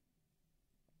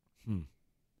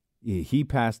 He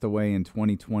passed away in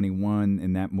 2021,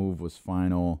 and that move was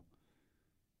final.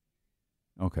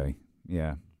 Okay,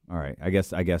 yeah, all right. I guess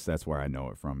that's where I know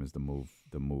it from, is the move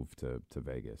to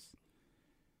Vegas.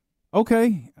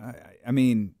 Okay, I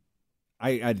mean,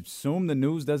 I'd assume the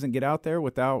news doesn't get out there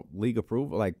without league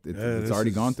approval. Like it's already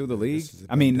gone through the league.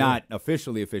 I mean, not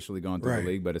officially gone through the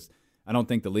league, but I don't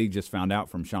think the league just found out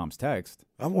from Sham's text.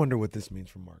 I wonder what this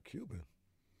means for Mark Cuban.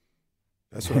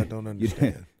 That's what I don't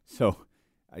understand. So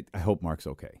I hope Mark's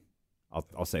okay.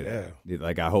 I'll say that.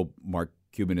 Like, I hope Mark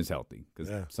Cuban is healthy,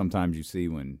 because sometimes you see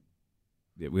when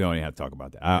we don't even have to talk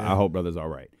about that. I hope brother's all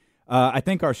right. I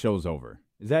think our show's over.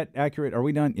 Is that accurate? Are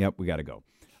we done? Yep, we got to go.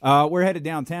 We're headed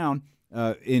downtown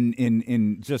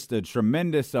in just a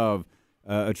tremendous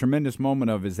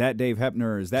moment of, is that Dave Heppner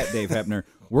or is that Dave Heppner?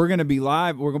 We're going to be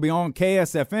live. We're going to be on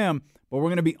KSFM, but we're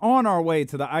going to be on our way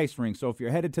to the ice rink. So if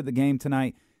you're headed to the game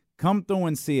tonight, come through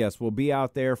and see us. We'll be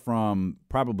out there from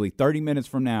probably 30 minutes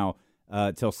from now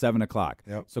till 7 o'clock.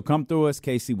 Yep. So come through us.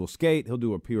 Casey will skate. He'll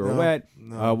do a pirouette.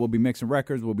 No. We'll be mixing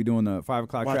records. We'll be doing the 5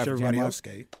 o'clock Watch traffic everybody jam. else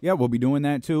skate. Yeah, we'll be doing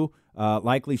that too.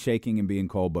 Likely shaking and being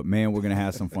cold, but man, we're going to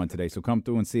have some fun today. So come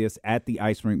through and see us at the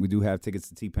ice rink. We do have tickets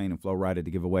to T-Pain and Flo Rida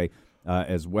to give away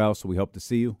as well, so we hope to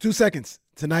see you. 2 seconds.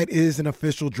 Tonight is an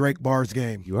official Drake Bars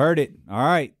game. You heard it. All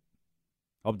right.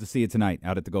 Hope to see you tonight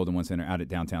out at the Golden One Center, out at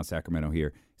downtown Sacramento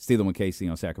here. Steeler and Casey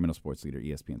on Sacramento Sports Leader,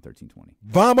 ESPN 1320.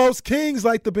 Vamos Kings,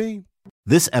 like the beam.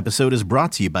 This episode is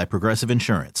brought to you by Progressive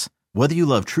Insurance. Whether you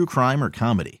love true crime or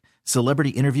comedy, celebrity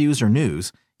interviews or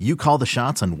news, you call the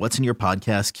shots on what's in your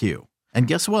podcast queue. And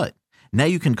guess what? Now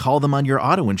you can call them on your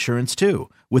auto insurance too,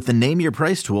 with the Name Your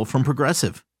Price tool from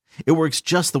Progressive. It works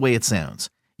just the way it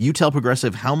sounds. You tell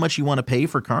Progressive how much you want to pay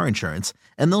for car insurance,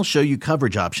 and they'll show you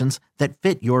coverage options that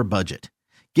fit your budget.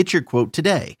 Get your quote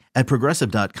today at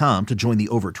Progressive.com to join the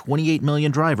over 28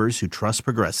 million drivers who trust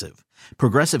Progressive.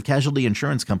 Progressive Casualty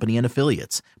Insurance Company and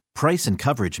Affiliates. Price and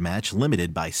coverage match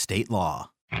limited by state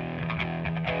law.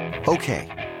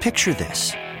 Okay, picture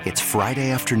this. It's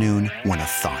Friday afternoon when a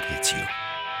thought hits you.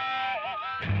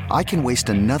 I can waste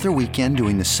another weekend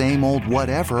doing the same old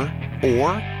whatever,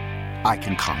 or I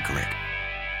can conquer it.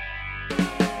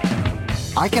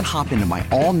 I can hop into my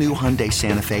all-new Hyundai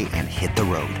Santa Fe and hit the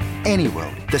road. Any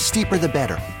road. The steeper, the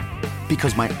better.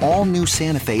 Because my all-new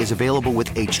Santa Fe is available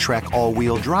with H-Track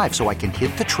all-wheel drive, so I can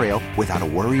hit the trail without a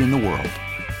worry in the world.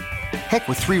 Heck,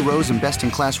 with 3 rows and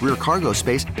best-in-class rear cargo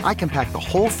space, I can pack the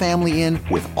whole family in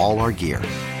with all our gear.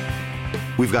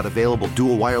 We've got available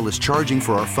dual wireless charging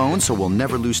for our phones, so we'll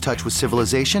never lose touch with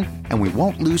civilization, and we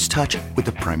won't lose touch with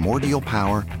the primordial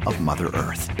power of Mother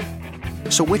Earth.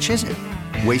 So which is it?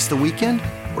 Waste the weekend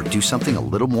or do something a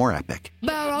little more epic?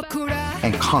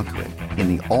 And conquer it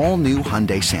in the all-new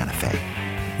Hyundai Santa Fe.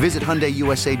 Visit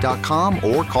HyundaiUSA.com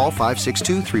or call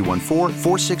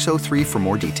 562-314-4603 for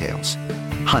more details.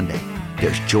 Hyundai,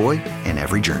 there's joy in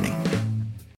every journey.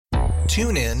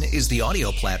 TuneIn is the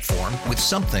audio platform with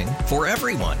something for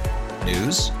everyone.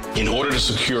 News. In order to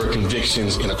secure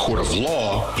convictions in a court of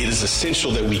law, it is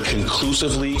essential that we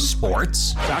conclusively.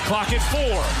 Sports. Shot clock at 4.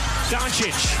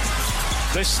 Doncic.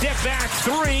 The step back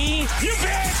 3. You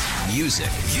bet. Music.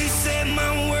 You set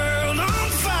my world on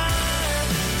fire.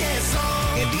 Yes,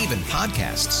 and even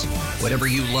podcasts. Whatever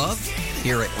you love,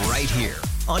 hear it right here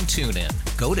on TuneIn.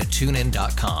 Go to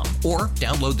TuneIn.com or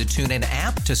download the TuneIn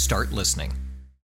app to start listening.